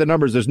 if you look at the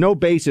numbers, there's no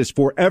basis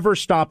for ever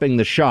stopping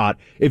the shot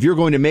if you're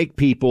going to make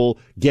people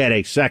get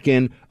a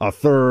second, a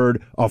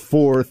third, a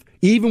fourth,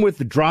 even with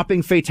the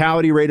dropping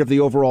fatality rate of the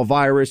overall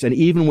virus and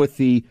even with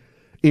the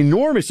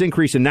enormous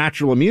increase in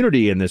natural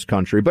immunity in this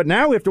country. But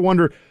now we have to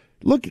wonder,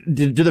 look,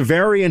 do the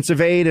variants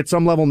evade at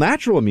some level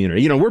natural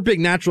immunity? You know, we're big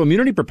natural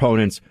immunity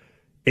proponents.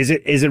 Is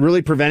it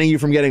really preventing you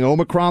from getting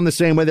Omicron the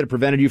same way that it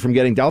prevented you from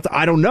getting Delta?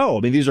 I don't know.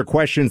 I mean, these are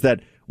questions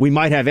that we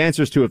might have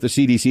answers to if the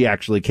CDC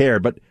actually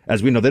cared. But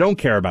as we know, they don't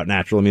care about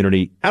natural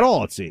immunity at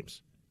all, it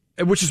seems.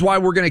 Which is why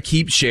we're going to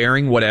keep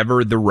sharing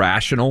whatever the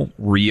rational,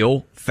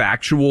 real,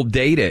 factual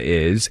data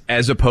is,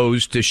 as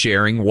opposed to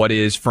sharing what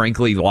is,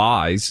 frankly,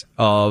 lies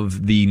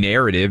of the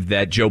narrative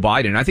that Joe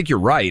Biden. I think you're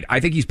right. I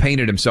think he's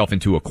painted himself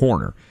into a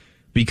corner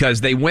because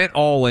they went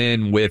all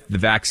in with the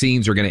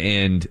vaccines are going to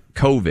end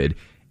COVID.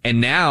 And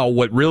now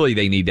what really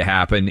they need to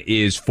happen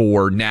is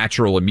for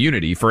natural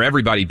immunity, for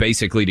everybody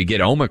basically to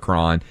get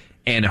Omicron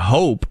and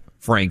hope,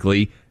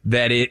 frankly,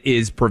 that it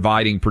is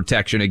providing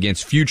protection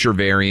against future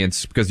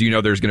variants because, you know,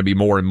 there's going to be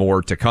more and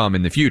more to come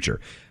in the future.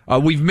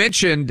 We've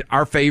mentioned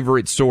our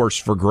favorite source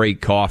for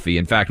great coffee.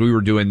 In fact, we were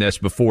doing this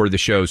before the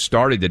show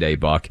started today,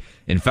 Buck.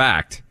 In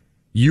fact,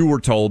 you were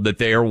told that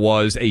there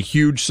was a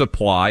huge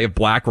supply of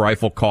Black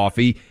Rifle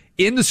coffee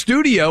in the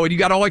studio and you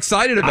got all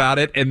excited about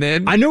it. And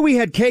then I know we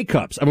had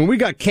K-Cups. I mean, we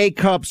got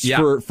K-Cups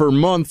for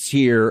months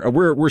here.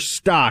 We're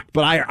stocked,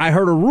 but I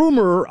heard a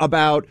rumor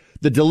about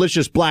the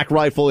delicious Black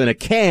Rifle in a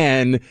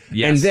can.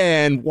 Yes. And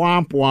then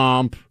womp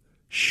womp,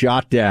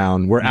 shot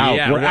down. We're out.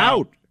 Yeah, we're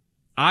out.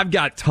 I've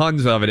got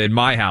tons of it in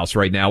my house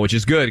right now, which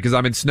is good because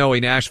I'm in snowy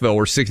Nashville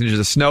where 6 inches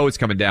of snow is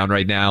coming down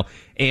right now.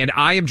 And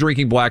I am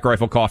drinking Black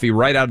Rifle coffee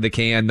right out of the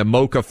can, the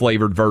mocha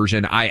flavored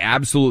version. I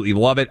absolutely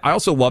love it. I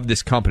also love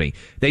this company.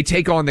 They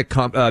take on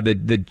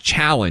the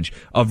challenge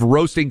of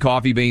roasting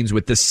coffee beans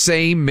with the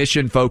same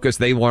mission focus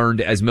they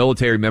learned as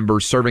military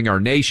members serving our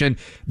nation.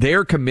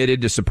 They're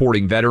committed to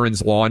supporting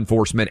veterans, law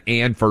enforcement,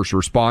 and first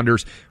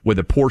responders with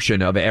a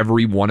portion of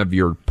every one of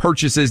your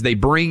purchases. They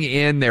bring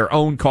in their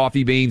own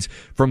coffee beans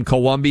from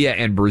Colombia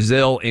and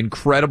Brazil,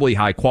 incredibly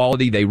high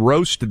quality. They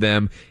roast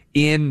them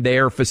in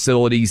their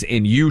facilities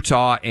in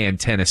Utah and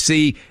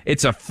Tennessee.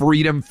 It's a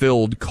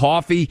freedom-filled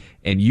coffee,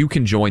 and you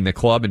can join the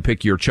club and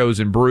pick your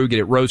chosen brew, get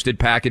it roasted,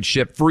 packaged,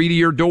 shipped free to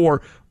your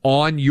door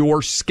on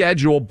your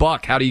schedule.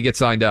 Buck, how do you get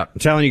signed up?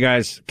 I'm telling you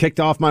guys, kicked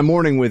off my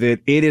morning with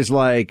it. It is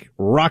like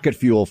rocket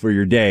fuel for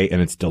your day,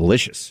 and it's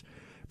delicious.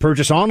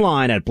 Purchase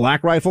online at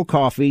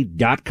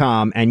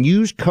blackriflecoffee.com and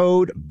use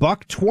code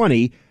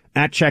BUCK20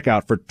 at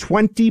checkout for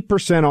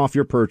 20% off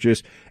your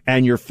purchase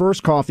and your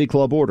first coffee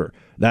club order.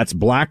 That's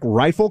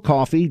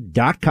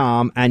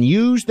blackriflecoffee.com and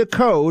use the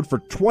code for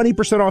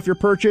 20% off your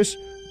purchase,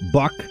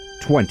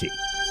 BUCK20.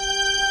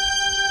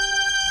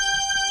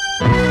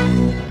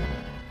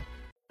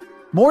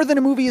 More Than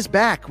a Movie is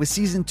back with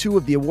season 2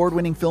 of the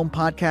award-winning film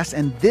podcast,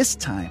 and this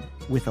time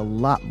with a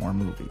lot more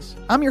movies.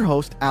 I'm your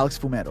host, Alex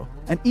Fumero,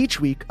 and each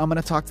week I'm going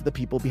to talk to the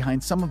people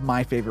behind some of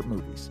my favorite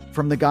movies.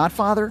 From The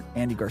Godfather,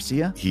 Andy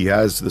Garcia. He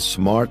has the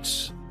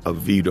smarts of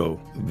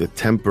Vito, the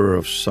temper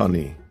of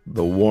Sonny,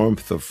 the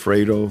warmth of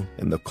Fredo,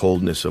 and the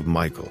coldness of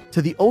Michael.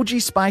 To the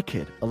OG Spy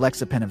Kid,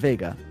 Alexa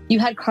Penavega. You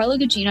had Carla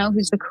Gugino,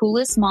 who's the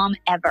coolest mom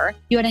ever.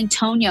 You had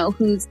Antonio,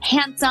 who's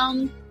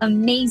handsome,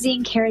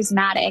 amazing,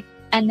 charismatic.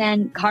 And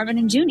then Carmen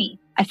and Junie.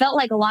 I felt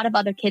like a lot of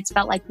other kids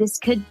felt like this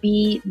could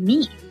be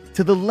me.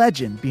 To the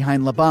legend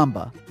behind La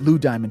Bamba, Lou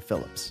Diamond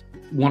Phillips.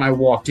 When I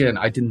walked in,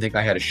 I didn't think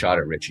I had a shot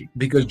at Richie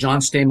because John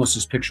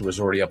Stamos' picture was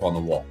already up on the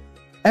wall.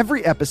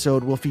 Every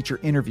episode will feature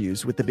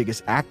interviews with the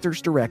biggest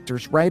actors,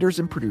 directors, writers,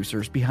 and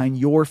producers behind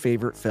your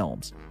favorite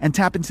films and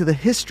tap into the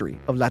history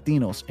of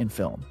Latinos in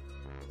film.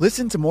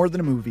 Listen to More Than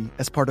a Movie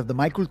as part of the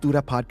My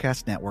Cultura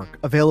podcast network,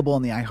 available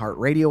on the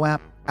iHeartRadio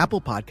app,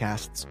 Apple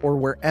Podcasts, or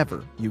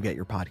wherever you get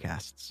your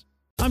podcasts.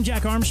 I'm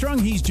Jack Armstrong.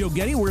 He's Joe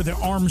Getty. We're the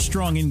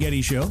Armstrong and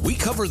Getty Show. We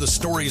cover the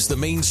stories the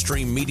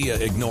mainstream media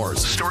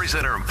ignores. Stories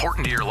that are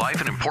important to your life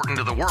and important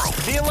to the world.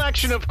 The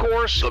election, of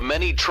course. The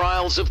many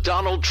trials of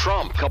Donald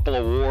Trump. Couple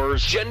of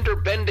wars.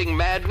 Gender-bending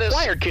madness.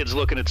 Why are kids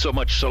looking at so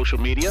much social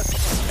media?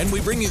 And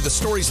we bring you the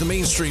stories the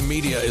mainstream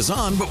media is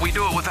on, but we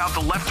do it without the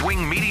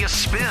left-wing media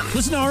spin.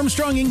 Listen to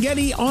Armstrong and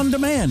Getty on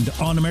demand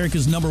on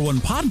America's #1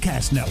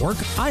 podcast network,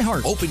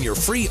 iHeart. Open your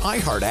free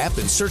iHeart app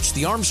and search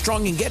The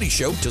Armstrong and Getty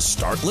Show to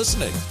start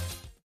listening.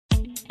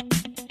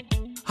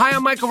 Hi,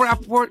 I'm Michael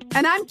Rappaport.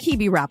 And I'm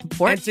Kibi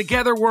Rappaport. And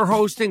together we're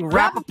hosting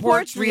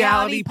Rappaport's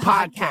Reality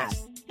Podcast.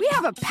 We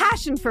have a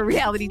passion for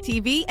reality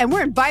TV, and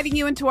we're inviting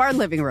you into our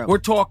living room. We're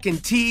talking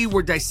tea,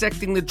 we're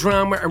dissecting the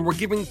drama, and we're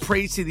giving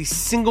praise to the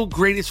single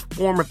greatest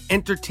form of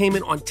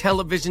entertainment on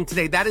television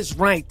today. That is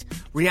right.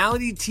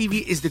 Reality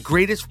TV is the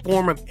greatest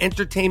form of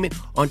entertainment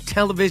on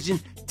television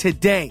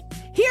today.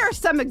 Here are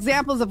some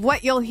examples of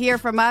what you'll hear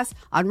from us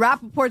on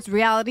Rappaport's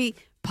Reality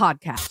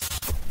Podcast.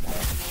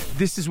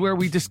 This is where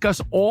we discuss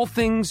all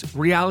things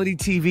reality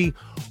TV,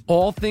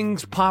 all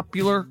things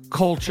popular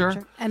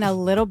culture. And a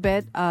little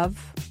bit of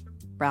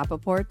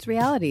Rappaport's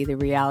reality, the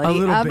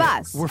reality of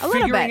us. We're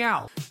figuring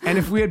out. And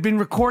if we had been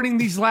recording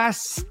these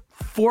last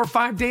 4 or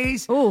 5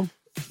 days,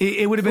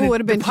 it would have been,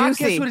 the podcast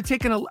juicy. Would have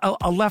taken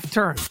a left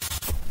turn.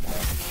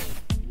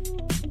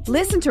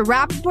 Listen to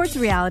Rappaport's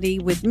Reality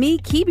with me,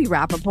 Kibi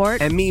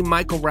Rappaport. And me,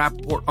 Michael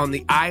Rappaport, on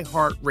the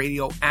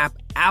iHeartRadio app,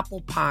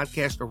 Apple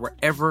Podcast, or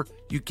wherever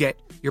you get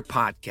your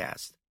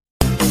podcast.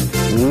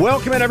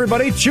 Welcome in,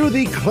 everybody, to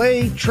the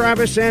Clay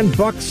Travis and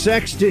Buck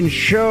Sexton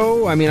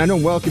Show. I mean, I know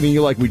welcoming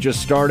you like we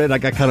just started. I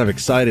got kind of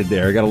excited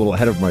there. I got a little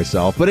ahead of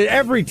myself. But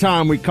every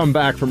time we come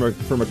back from a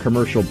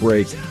commercial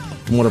break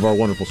from one of our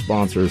wonderful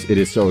sponsors, it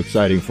is so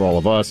exciting for all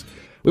of us.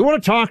 We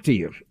want to talk to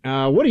you.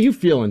 What are you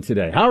feeling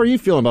today? How are you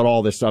feeling about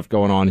all this stuff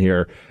going on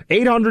here?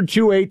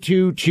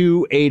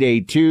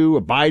 800-282-2882,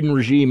 a Biden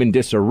regime in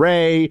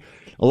disarray,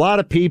 a lot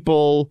of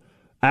people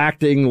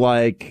acting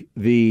like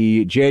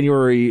the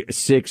January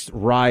 6th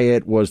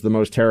riot was the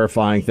most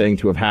terrifying thing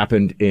to have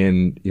happened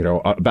in,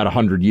 about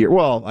 100 years.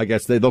 Well, I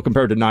guess they'll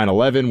compare it to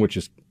 9/11, which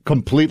is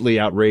completely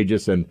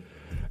outrageous and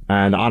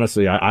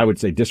honestly, I would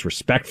say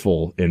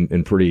disrespectful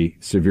in pretty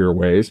severe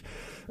ways.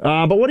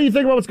 But what do you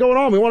think about what's going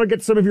on? We want to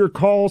get some of your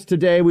calls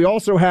today. We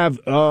also have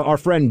our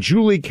friend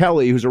Julie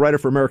Kelly, who's a writer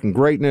for American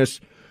Greatness,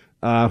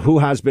 who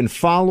has been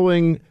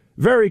following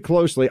very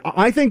closely.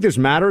 I think this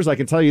matters. I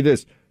can tell you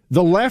this.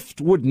 The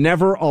left would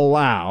never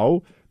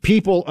allow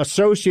people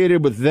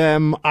associated with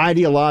them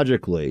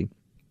ideologically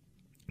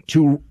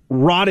to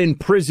rot in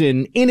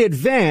prison in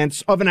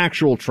advance of an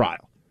actual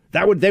trial.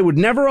 They would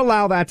never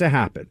allow that to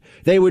happen.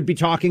 They would be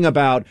talking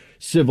about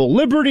civil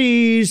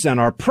liberties and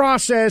our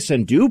process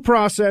and due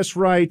process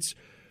rights.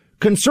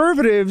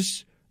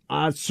 Conservatives,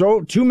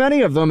 so too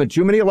many of them and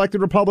too many elected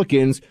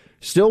Republicans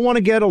still want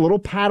to get a little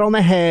pat on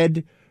the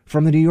head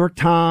from the New York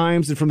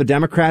Times and from the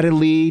Democrat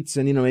elites.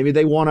 And, maybe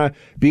they want to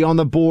be on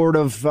the board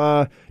of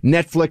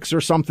Netflix or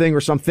some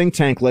think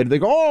tank later. They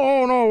go,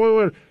 oh,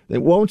 no, they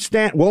won't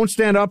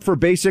stand up for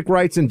basic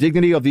rights and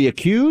dignity of the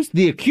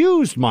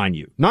accused, mind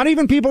you, not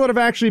even people that have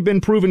actually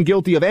been proven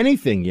guilty of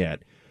anything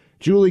yet.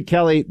 Julie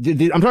Kelly,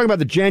 I'm talking about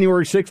the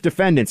January 6th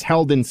defendants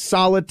held in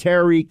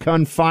solitary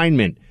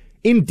confinement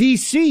in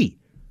D.C.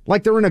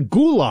 like they're in a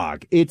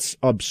gulag. It's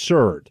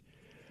absurd.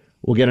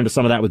 We'll get into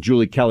some of that with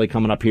Julie Kelly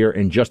coming up here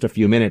in just a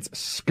few minutes.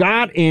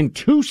 Scott in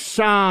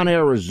Tucson,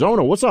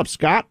 Arizona. What's up,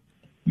 Scott?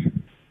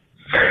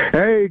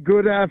 Hey,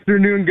 good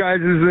afternoon,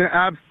 guys. It's an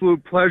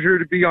absolute pleasure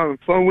to be on the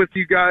phone with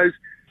you guys.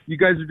 You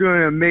guys are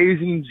doing an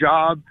amazing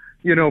job,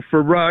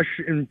 for Rush,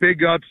 and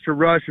big ups to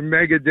Rush and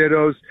mega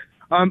dittos.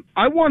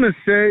 I want to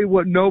say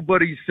what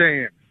nobody's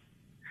saying.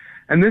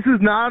 And this is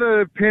not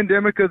a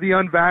pandemic of the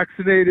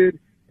unvaccinated.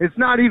 It's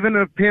not even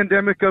a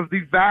pandemic of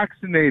the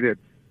vaccinated.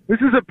 This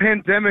is a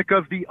pandemic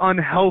of the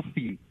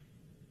unhealthy.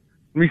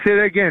 Let me say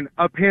that again,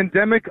 a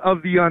pandemic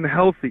of the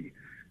unhealthy.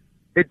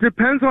 It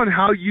depends on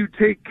how you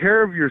take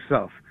care of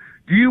yourself.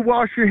 Do you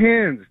wash your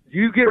hands? Do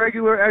you get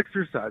regular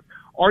exercise?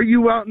 Are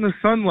you out in the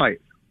sunlight?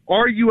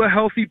 Are you a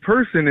healthy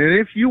person? And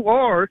if you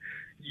are,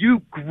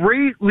 you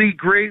greatly,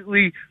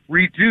 greatly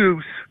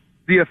reduce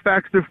the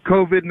effects of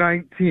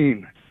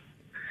COVID-19.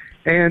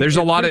 And there's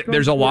a lot of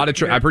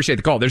I appreciate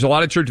the call. There's a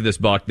lot of truth to this,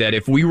 Buck, that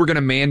if we were going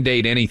to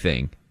mandate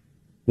anything,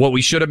 what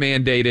we should have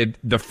mandated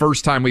the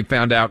first time we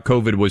found out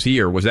COVID was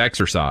here was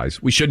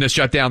exercise. We shouldn't have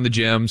shut down the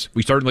gyms.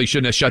 We certainly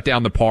shouldn't have shut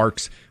down the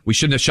parks. We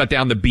shouldn't have shut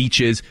down the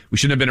beaches. We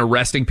shouldn't have been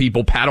arresting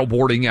people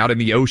paddleboarding out in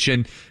the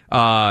ocean.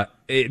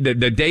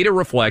 The data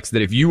reflects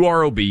that if you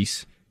are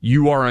obese,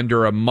 you are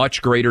under a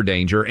much greater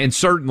danger. And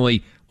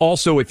certainly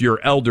also if you're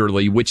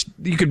elderly, which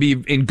you could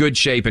be in good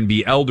shape and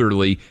be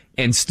elderly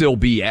and still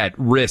be at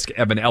risk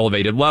of an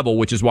elevated level,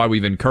 which is why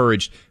we've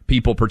encouraged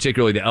people,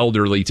 particularly the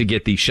elderly, to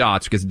get these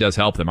shots because it does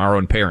help them, our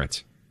own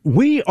parents.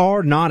 We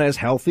are not as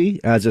healthy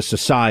as a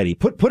society.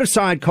 Put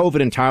aside COVID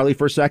entirely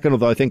for a second,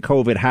 although I think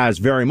COVID has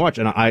very much,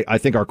 and I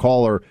think our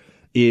caller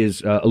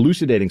is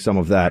elucidating some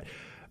of that.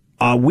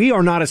 we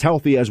are not as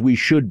healthy as we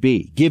should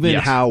be, given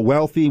how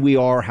wealthy we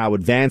are, how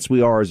advanced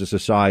we are as a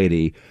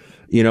society.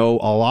 You know,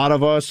 a lot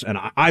of us, and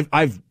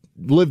I've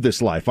lived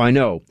this life, I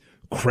know,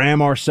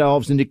 cram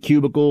ourselves into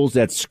cubicles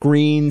at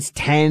screens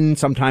 10,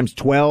 sometimes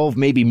 12,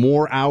 maybe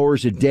more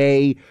hours a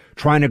day,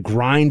 trying to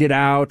grind it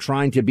out,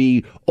 trying to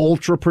be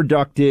ultra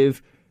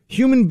productive.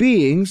 Human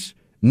beings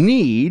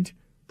need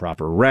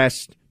proper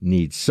rest,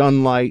 need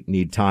sunlight,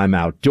 need time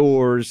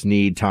outdoors,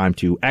 need time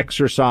to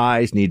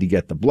exercise, need to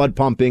get the blood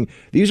pumping.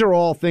 These are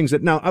all things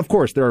that, now, of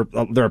course, there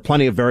are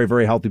plenty of very,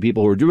 very healthy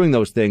people who are doing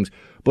those things.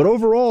 But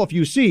overall, if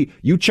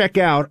you check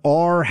out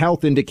our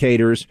health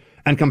indicators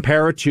and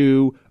compare it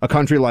to a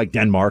country like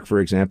Denmark, for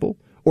example,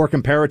 or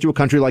compare it to a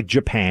country like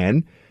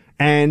Japan,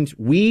 and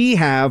we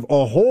have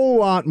a whole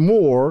lot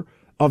more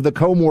of the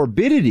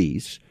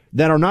comorbidities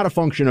that are not a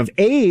function of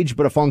age,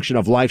 but a function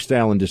of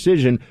lifestyle and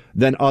decision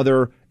than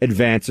other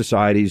advanced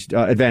societies,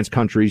 advanced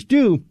countries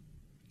do.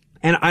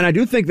 And I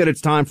do think that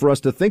it's time for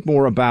us to think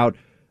more about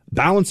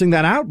balancing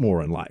that out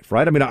more in life,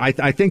 right? I mean,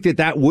 I think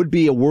that would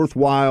be a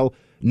worthwhile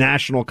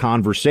national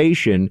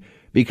conversation,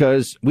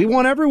 because we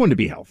want everyone to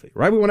be healthy,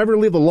 right? We want everyone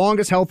to live the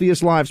longest,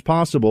 healthiest lives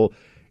possible.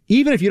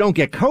 Even if you don't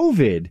get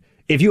COVID,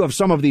 if you have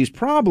some of these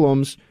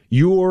problems,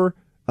 you're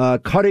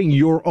cutting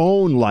your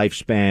own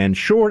lifespan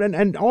short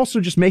and also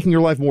just making your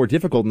life more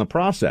difficult in the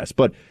process.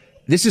 But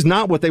this is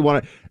not what they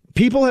want to.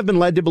 People have been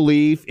led to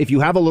believe if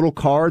you have a little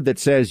card that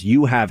says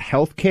you have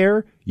health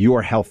care,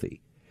 you're healthy.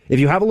 If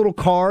you have a little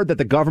card that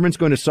the government's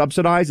going to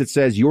subsidize that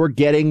says you're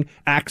getting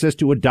access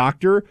to a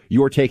doctor,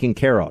 you're taken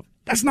care of.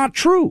 That's not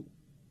true.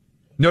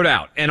 No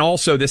doubt. And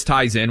also this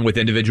ties in with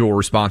individual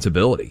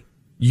responsibility.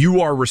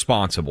 You are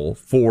responsible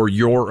for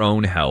your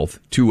own health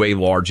to a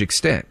large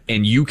extent,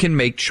 and you can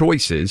make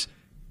choices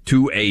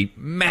to a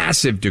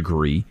massive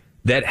degree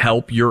that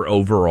help your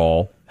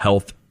overall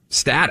health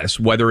status,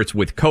 whether it's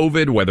with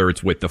COVID, whether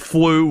it's with the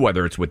flu,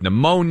 whether it's with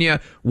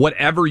pneumonia,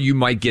 whatever you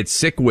might get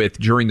sick with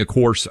during the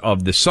course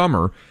of the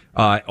summer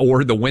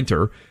or the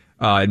winter,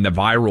 in the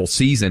viral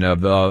season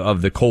of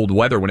the cold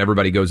weather when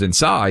everybody goes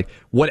inside.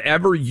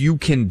 Whatever you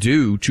can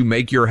do to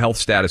make your health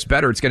status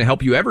better, it's going to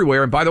help you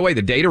everywhere. And by the way,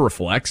 the data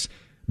reflects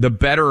the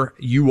better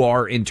you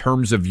are in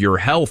terms of your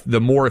health,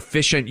 the more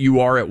efficient you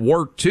are at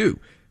work too,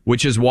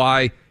 which is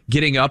why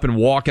getting up and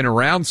walking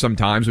around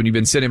sometimes when you've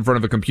been sitting in front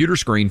of a computer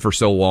screen for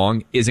so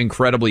long is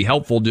incredibly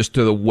helpful just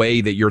to the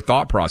way that your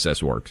thought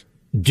process works.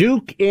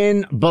 Duke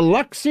in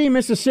Biloxi,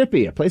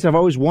 Mississippi, a place I've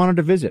always wanted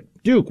to visit.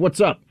 Duke,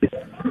 what's up?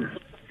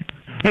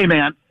 Hey,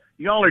 man,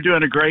 y'all are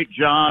doing a great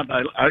job,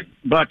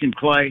 Buck and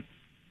Clay.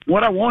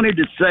 What I wanted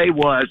to say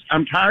was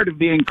I'm tired of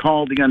being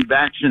called the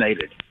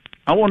unvaccinated.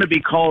 I want to be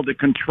called the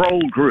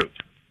control group.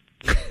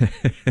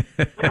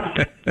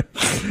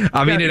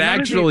 I mean, it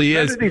actually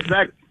is.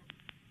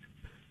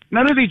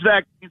 None of these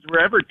vaccines were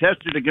ever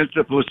tested against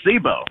a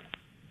placebo.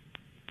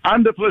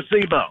 I'm the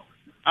placebo.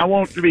 I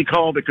want to be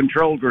called the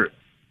control group.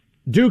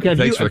 Duke, have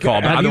you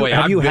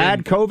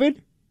had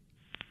COVID?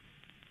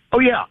 Oh,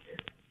 yeah.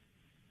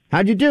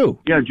 How'd you do?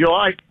 Yeah,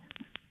 July.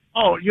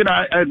 Oh,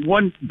 I had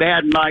one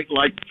bad night,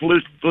 like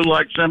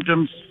flu-like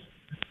symptoms,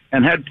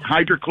 and had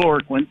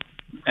hydrochloroquine,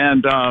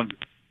 and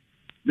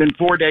then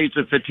 4 days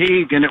of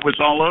fatigue, and it was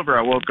all over.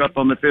 I woke up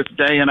on the fifth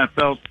day, and I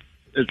felt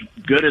as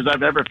good as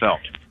I've ever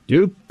felt.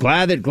 Duke,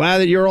 glad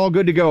that you're all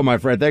good to go, my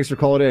friend. Thanks for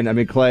calling in. I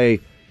mean, Clay,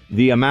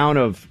 the amount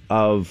of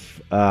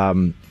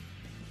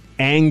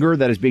anger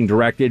that is being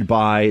directed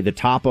by the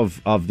top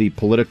of the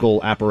political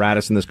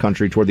apparatus in this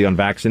country toward the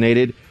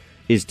unvaccinated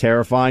is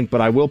terrifying. But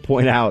I will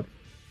point out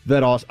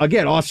that,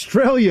 again,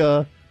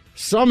 Australia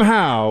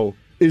somehow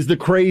is the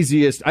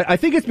craziest. I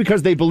think it's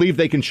because they believe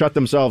they can shut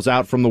themselves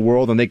out from the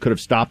world and they could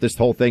have stopped this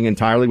whole thing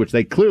entirely, which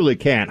they clearly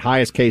can't.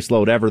 Highest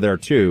caseload ever there,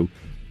 too.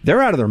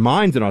 They're out of their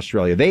minds in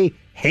Australia. They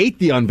hate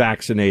the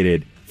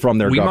unvaccinated from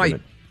their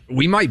government.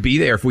 We might be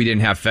there if we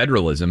didn't have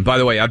federalism. By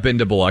the way, I've been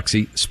to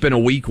Biloxi, spent a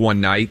week one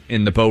night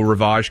in the Beau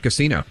Rivage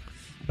Casino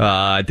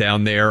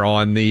down there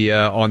on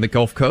the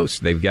Gulf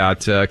Coast. They've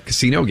got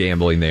casino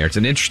gambling there. It's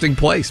an interesting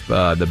place,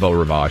 the Beau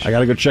Rivage. I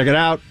got to go check it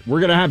out. We're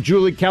going to have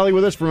Julie Kelly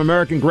with us from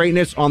American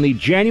Greatness on the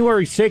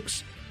January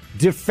 6th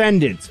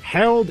defendants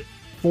held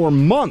for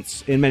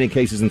months, in many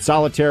cases, in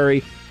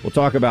solitary. We'll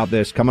talk about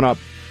this coming up.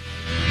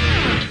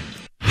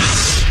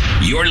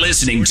 You're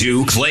listening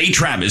to Clay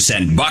Travis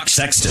and Buck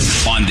Sexton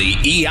on the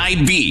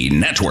EIB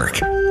Network.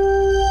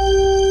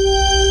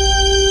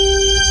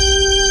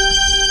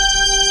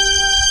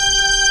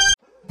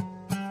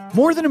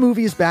 More Than a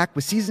Movie is back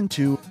with Season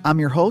 2. I'm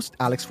your host,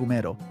 Alex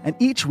Fumero, and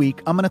each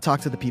week I'm going to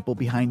talk to the people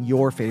behind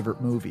your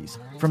favorite movies.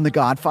 From The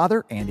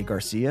Godfather, Andy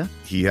Garcia.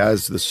 He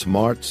has the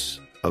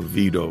smarts of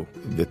Vito,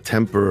 the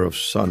temper of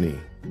Sonny,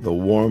 the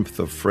warmth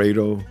of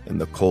Fredo,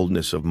 and the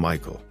coldness of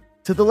Michael.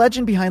 To the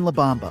legend behind La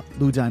Bamba,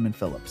 Lou Diamond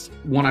Phillips.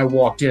 When I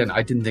walked in,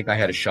 I didn't think I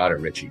had a shot at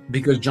Richie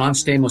because John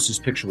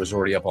Stamos' picture was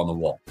already up on the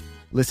wall.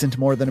 Listen to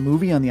More Than a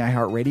Movie on the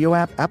iHeartRadio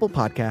app, Apple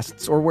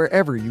Podcasts, or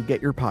wherever you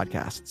get your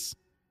podcasts.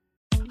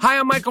 Hi,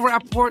 I'm Michael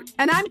Rappaport.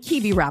 And I'm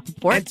Kibi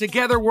Rappaport. And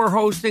together we're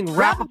hosting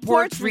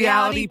Rappaport's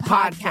Reality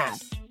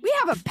Podcast. We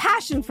have a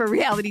passion for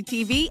reality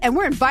TV, and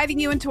we're inviting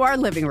you into our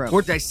living room.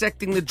 We're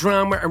dissecting the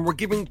drama, and we're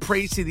giving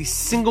praise to the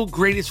single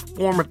greatest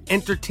form of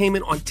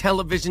entertainment on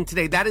television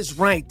today. That is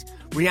right.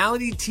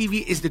 Reality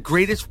TV is the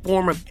greatest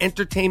form of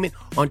entertainment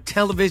on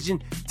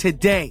television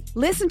today.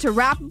 Listen to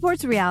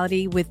Rappaport's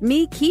Reality with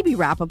me, Kibi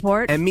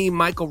Rappaport. And me,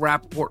 Michael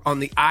Rappaport, on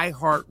the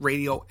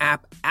iHeartRadio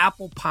app,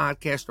 Apple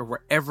Podcast, or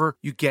wherever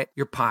you get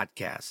your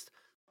podcast.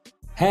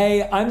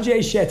 Hey, I'm Jay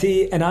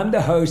Shetty, and I'm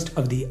the host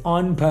of the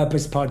On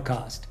Purpose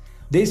podcast.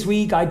 This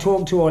week, I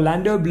talked to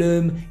Orlando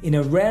Bloom in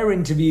a rare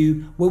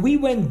interview where we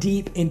went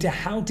deep into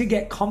how to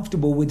get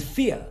comfortable with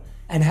fear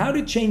and how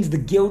to change the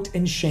guilt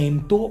and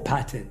shame thought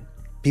pattern.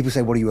 People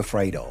say, what are you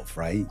afraid of,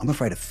 right? I'm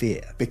afraid of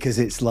fear because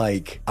it's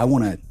like I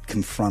want to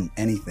confront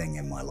anything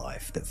in my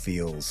life that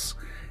feels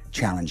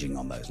challenging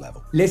on those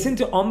levels. Listen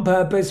to On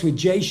Purpose with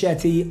Jay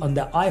Shetty on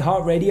the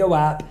iHeartRadio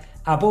app,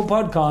 Apple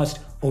Podcast,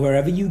 or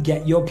wherever you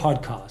get your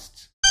podcasts.